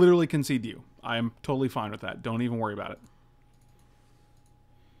 I'll just literally concede you. I am totally fine with that. Don't even worry about it.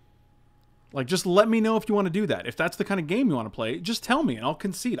 Like, just let me know if you want to do that. If that's the kind of game you want to play, just tell me and I'll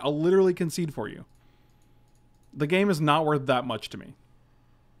concede. I'll literally concede for you. The game is not worth that much to me.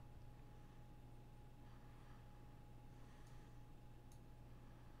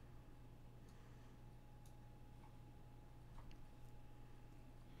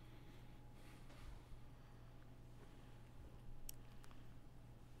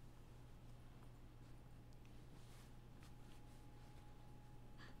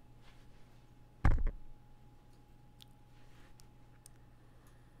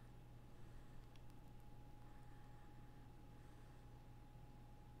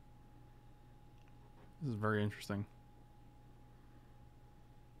 This is very interesting.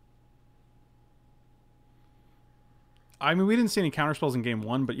 I mean, we didn't see any counterspells in game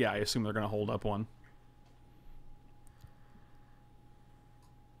one, but yeah, I assume they're going to hold up one.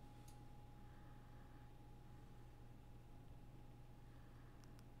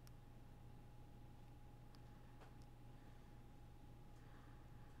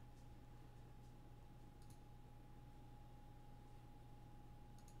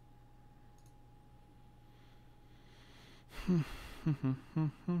 We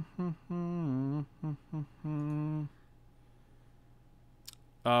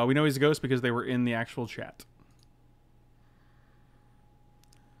know he's a ghost because they were in the actual chat.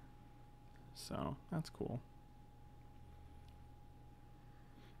 So, that's cool.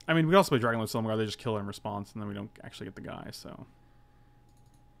 I mean, we also play Dragonlord Silumgar. They just kill in response, and then we don't actually get the guy, so...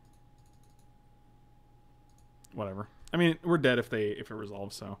 Whatever. I mean, we're dead if it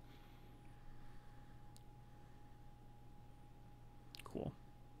resolves, so... Cool.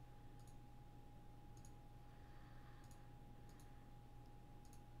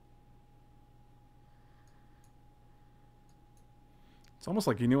 It's almost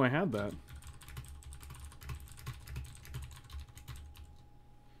like you knew I had that.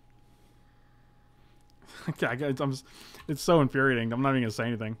 It's so infuriating. I'm not even gonna say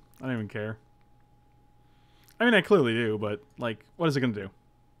anything. I don't even care. I mean, I clearly do, but, like, what is it gonna do?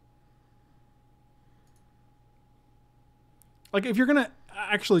 Like, if you're gonna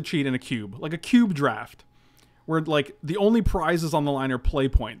actually cheat in a cube, like a cube draft, where, like, the only prizes on the line are play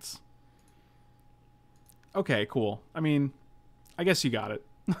points. Okay, cool. I mean, I guess you got it.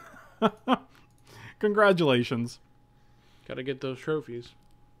 Congratulations. Gotta get those trophies.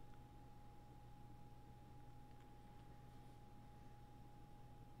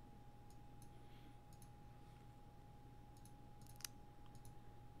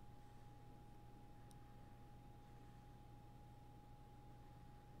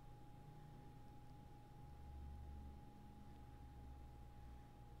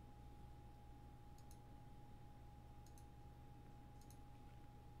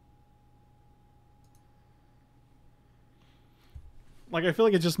 Like, I feel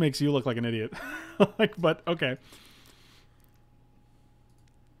like it just makes you look like an idiot. Like, but, okay.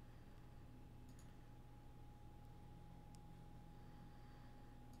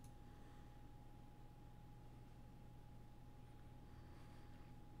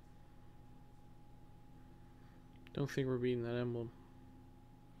 Don't think we're beating that emblem.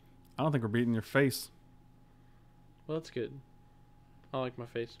 I don't think we're beating your face. Well, that's good. I like my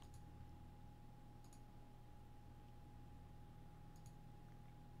face.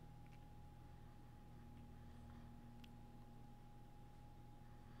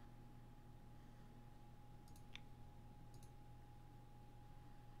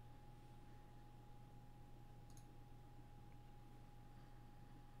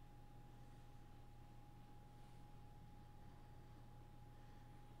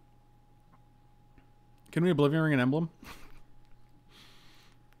 Can we Oblivion Ring an emblem?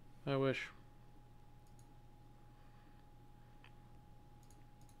 I wish.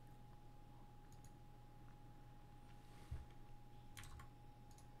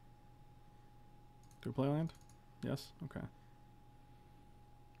 Do we play land? Yes? Okay.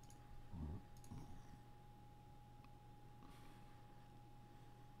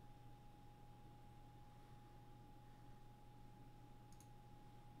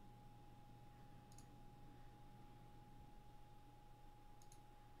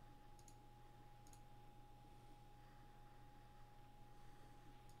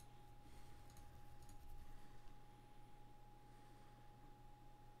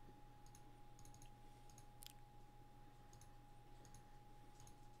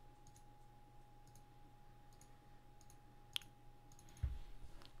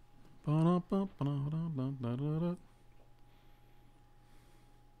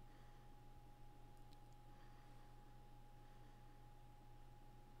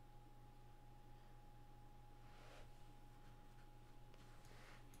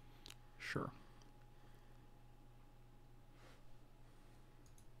 Sure.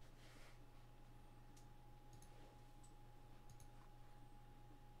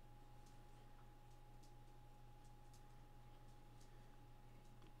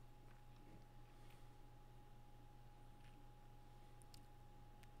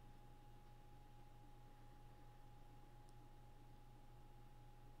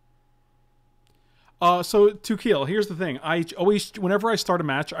 So to Keel, here's the thing. I always, whenever I start a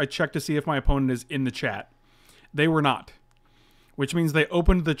match, I check to see if my opponent is in the chat. They were not, which means they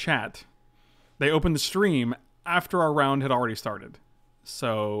opened the chat. They opened the stream after our round had already started.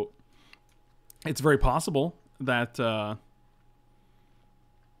 So it's very possible that they're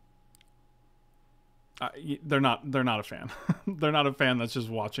not a fan. They're not a fan that's just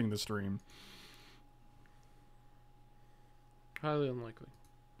watching the stream. Highly unlikely.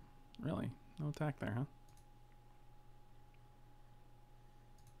 Really? No attack there, huh?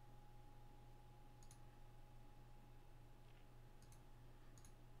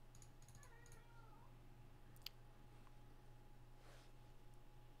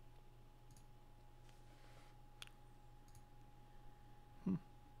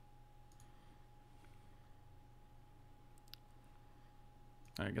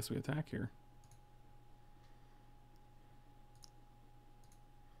 I guess we attack here.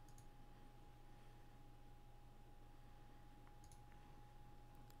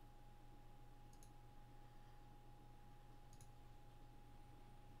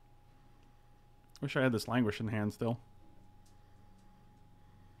 Wish I had this languish in hand still.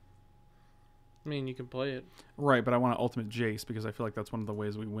 I mean, you can play it. Right, but I want to ultimate Jace because I feel like that's one of the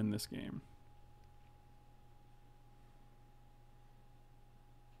ways we win this game.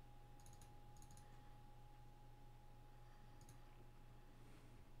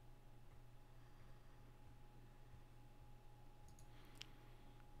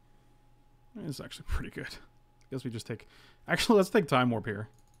 It's actually pretty good. I guess we just take... Actually, let's take Time Warp here.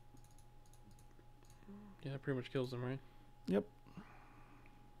 Yeah, that pretty much kills them, right? Yep.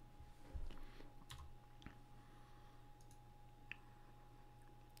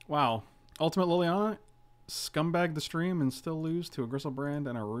 Wow. Ultimate Liliana? Scumbag the stream and still lose to a Gristlebrand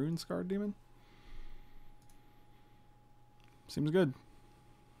and a Rune Scarred Demon? Seems good.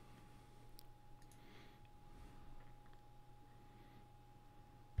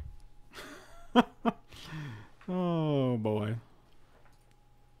 Oh, boy.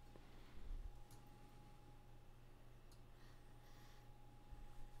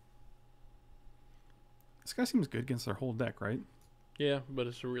 This guy seems good against their whole deck, right? Yeah, but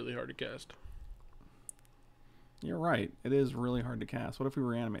it's really hard to cast. You're right. It is really hard to cast. What if we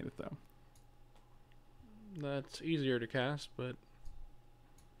reanimate it, though? That's easier to cast, but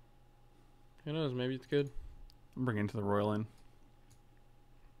who knows? Maybe it's good. I'm bringing it to the Royal Inn.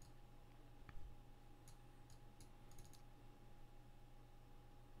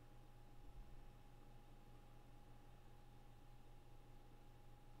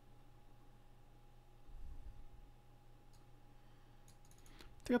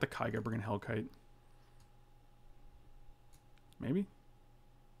 I got the Kaiga bringing Hellkite. Maybe?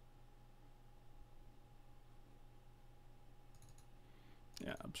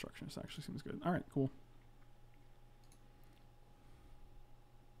 Yeah, Obstructionist actually seems good. Alright, cool.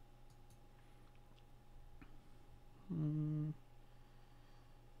 I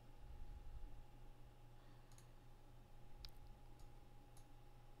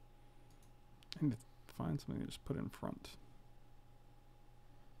need to find something to just put in front.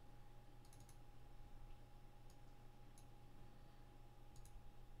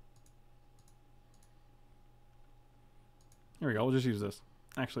 Here we go. We'll just use this.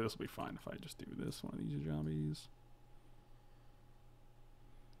 Actually, this will be fine if I just do this. One of these zombies.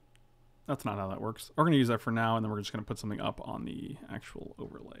 That's not how that works. We're going to use that for now, and then we're just going to put something up on the actual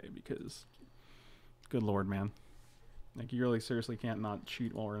overlay because, good lord, man. Like, you really seriously can't not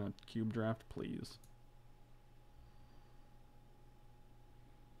cheat while we're in a cube draft, please.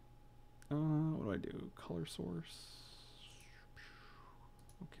 What do I do? Color source.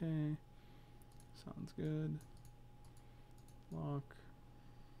 Okay. Sounds good. Lock.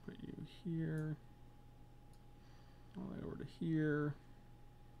 Put you here. All the way over to here.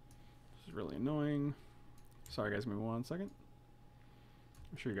 This is really annoying. Sorry guys, give me 1 second.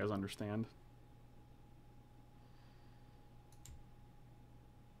 I'm sure you guys understand.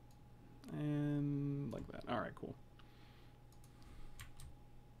 And like that. Alright, cool.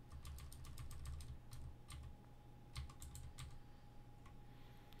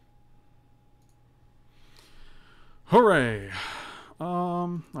 Hooray!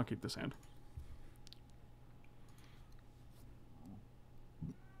 I'll keep this hand.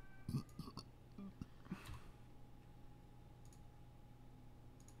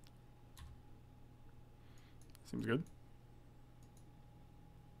 Seems good.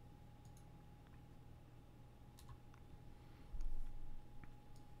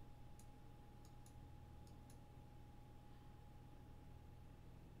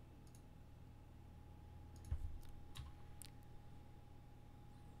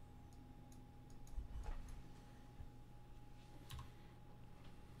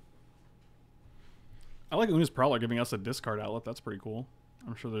 I like Una's Prowler giving us a discard outlet. That's pretty cool.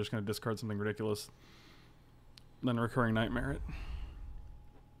 I'm sure they're just going to discard something ridiculous. Then Recurring Nightmare it.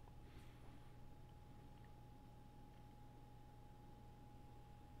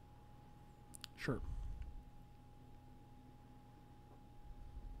 Sure.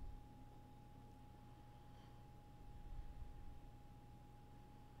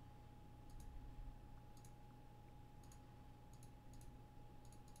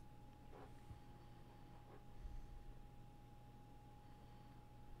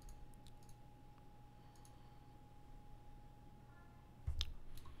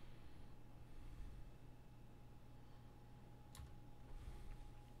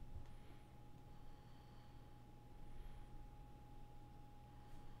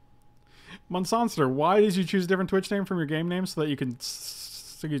 Monsanster, why did you choose a different Twitch name from your game name so that you can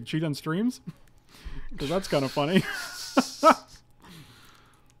cheat on streams? Because that's kind of funny.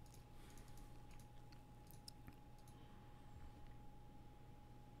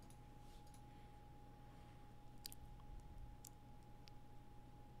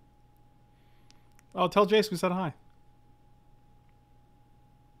 Oh, tell Jace we said hi.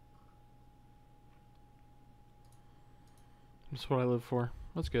 That's what I live for.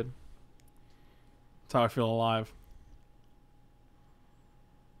 That's good. That's how I feel alive.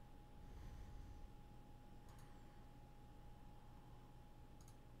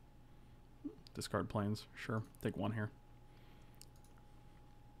 Discard planes. Sure. Take one here.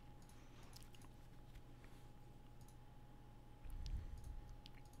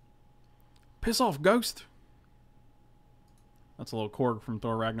 Piss off, Ghost! That's a little Korg from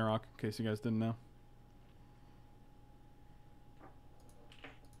Thor Ragnarok, in case you guys didn't know.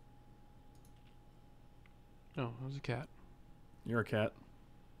 Oh, I was a cat. You're a cat.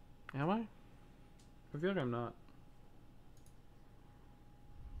 Am I? I feel like I'm not.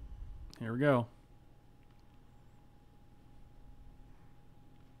 Here we go.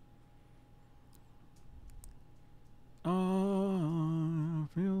 I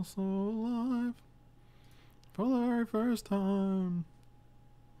feel so alive for the very first time.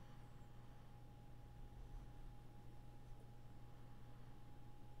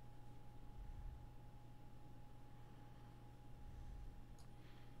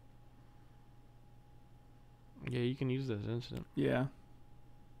 Yeah, you can use this instant. Yeah.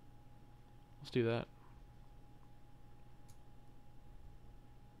 Let's do that.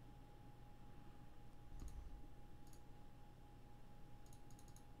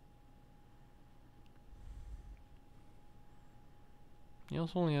 He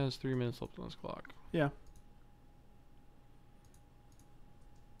also only has 3 minutes left on his clock. Yeah.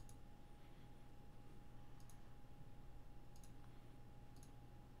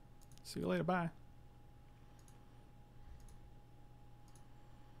 See you later. Bye.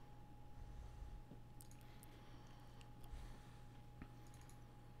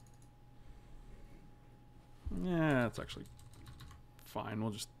 Yeah, that's actually fine.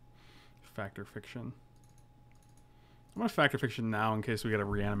 We'll just factor fiction. I'm going to factor fiction now in case we got to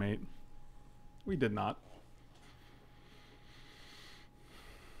reanimate. We did not.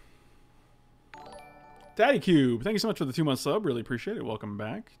 Daddy Cube, thank you so much for the 2-month sub. Really appreciate it. Welcome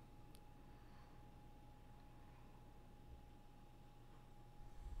back.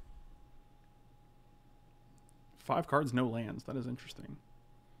 Five cards, no lands. That is interesting.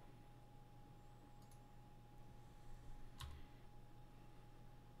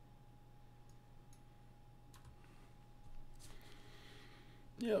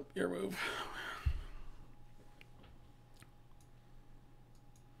 Yep, your move.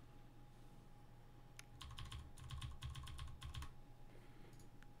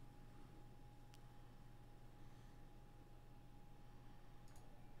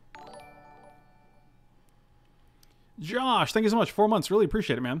 Josh, thank you so much. 4 months. Really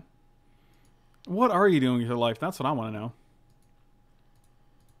appreciate it, man. What are you doing with your life? That's what I want to know.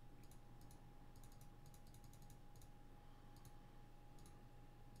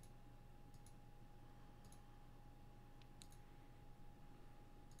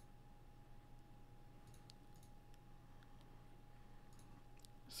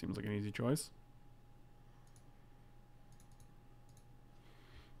 Seems like an easy choice.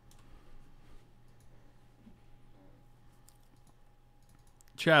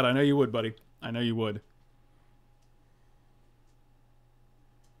 Chad, I know you would, buddy. I know you would.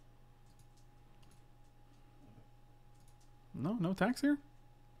 No, no tax here?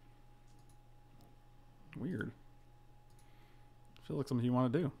 Weird. I feel like something you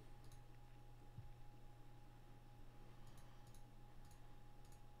want to do.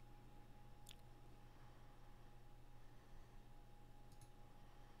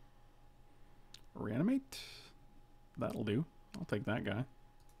 Reanimate? That'll do. I'll take that guy.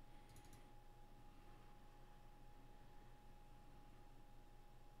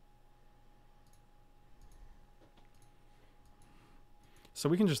 So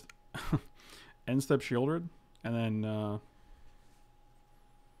we can just end step Shieldred and then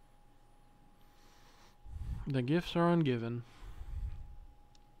The gifts are ungiven.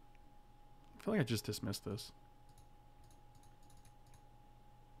 I feel like I just dismissed this.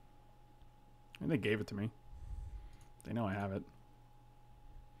 I mean, they gave it to me. They know I have it.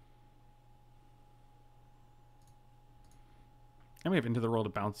 And we have Into the World to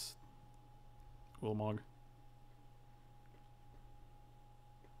bounce Wilmog.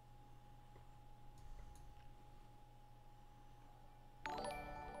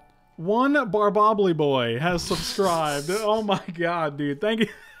 One Barbobbly boy has subscribed. Oh my god, dude. Thank you.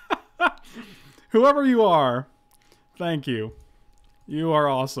 Whoever you are, thank you. You are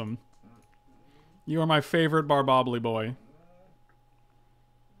awesome. You are my favorite Barbobbly boy.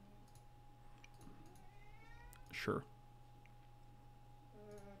 Sure.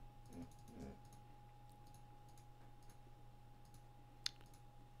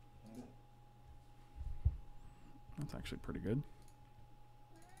 That's actually pretty good.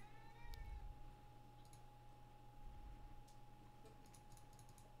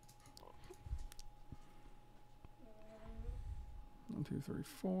 One, two, three,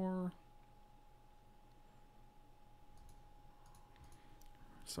 four.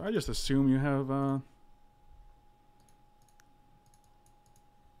 So I just assume you have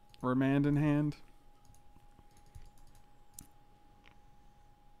Remand in hand.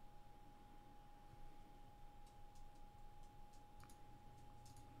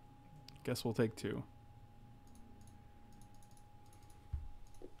 Guess we'll take two.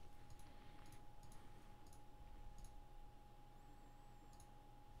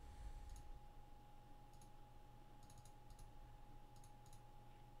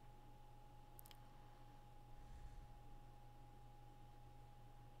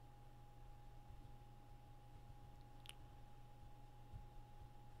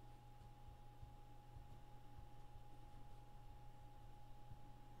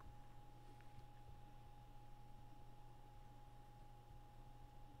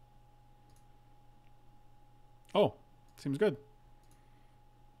 Oh, seems good.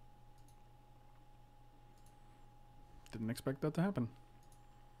 Didn't expect that to happen.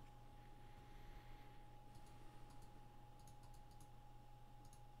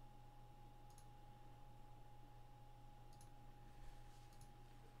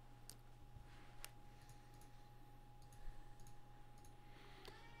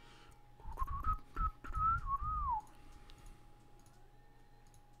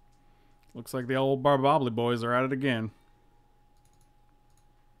 Looks like the old Barbobbly boys are at it again.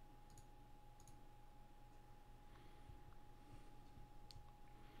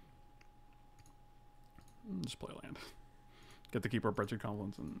 Just play land. Get to keep our Wretched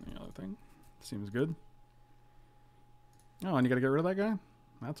Confluence and the other thing. Seems good. Oh, and you gotta get rid of that guy?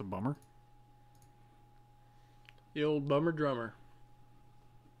 That's a bummer. The old bummer drummer.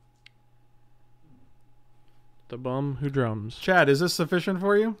 The bum who drums. Chad, is this sufficient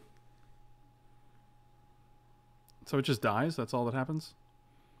for you? So it just dies? That's all that happens?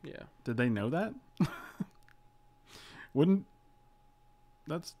 Yeah. Did they know that? Wouldn't...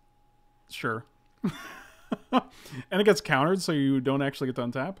 That's... Sure. And it gets countered, so you don't actually get to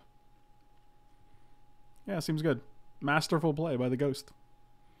untap? Yeah, seems good. Masterful play by the Ghost.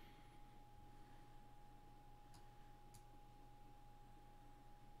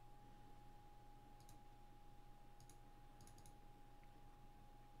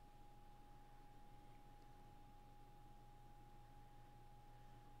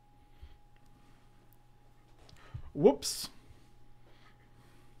 Whoops.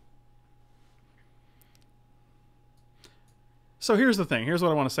 So here's the thing. Here's what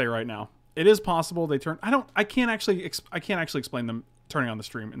I want to say right now. It is possible they turn. I can't actually explain them turning on the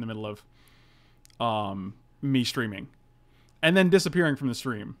stream in the middle of me streaming and then disappearing from the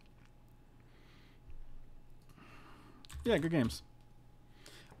stream. Yeah, good games.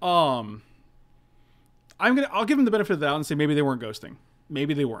 I'll give them the benefit of the doubt and say maybe they weren't ghosting.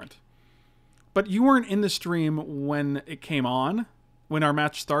 Maybe they weren't. But you weren't in the stream when it came on, when our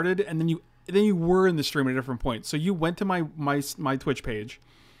match started, and then you were in the stream at a different point. So you went to my Twitch page,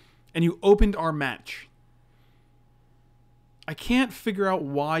 and you opened our match. I can't figure out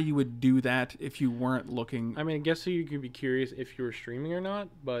why you would do that if you weren't looking. I mean, I guess so you could be curious if you were streaming or not,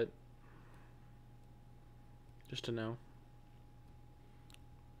 but just to know.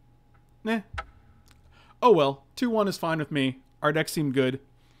 Nah. Oh well, 2-1 is fine with me. Our deck seemed good,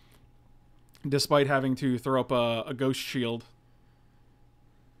 despite having to throw up a ghost shield.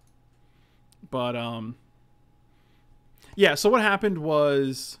 But yeah, so what happened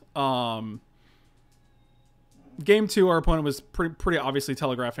was game 2, our opponent was pretty obviously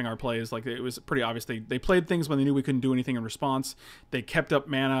telegraphing our plays. Like, it was pretty obvious they played things when they knew we couldn't do anything in response. They kept up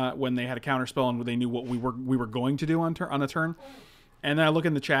mana when they had a counterspell and they knew what we were going to do on a turn. And then I look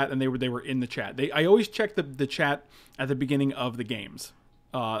in the chat, and they were in the chat. I always check the chat at the beginning of the games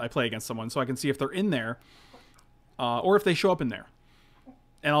I play against someone, so I can see if they're in there or if they show up in there.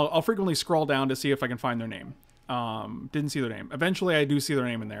 And I'll frequently scroll down to see if I can find their name. Didn't see their name. Eventually, I do see their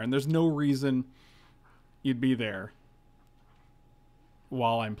name in there, and there's no reason you'd be there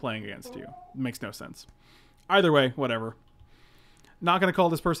while I'm playing against you. It makes no sense. Either way, whatever. Not going to call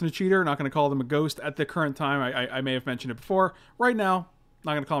this person a cheater. Not going to call them a ghost at the current time. I may have mentioned it before. Right now,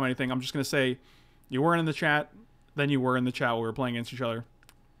 not going to call them anything. I'm just going to say you weren't in the chat. Then you were in the chat while we were playing against each other.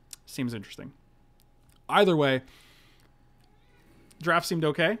 Seems interesting. Either way, draft seemed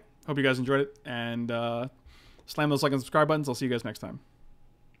okay. Hope you guys enjoyed it. And slam those like and subscribe buttons. I'll see you guys next time.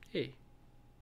 Hey.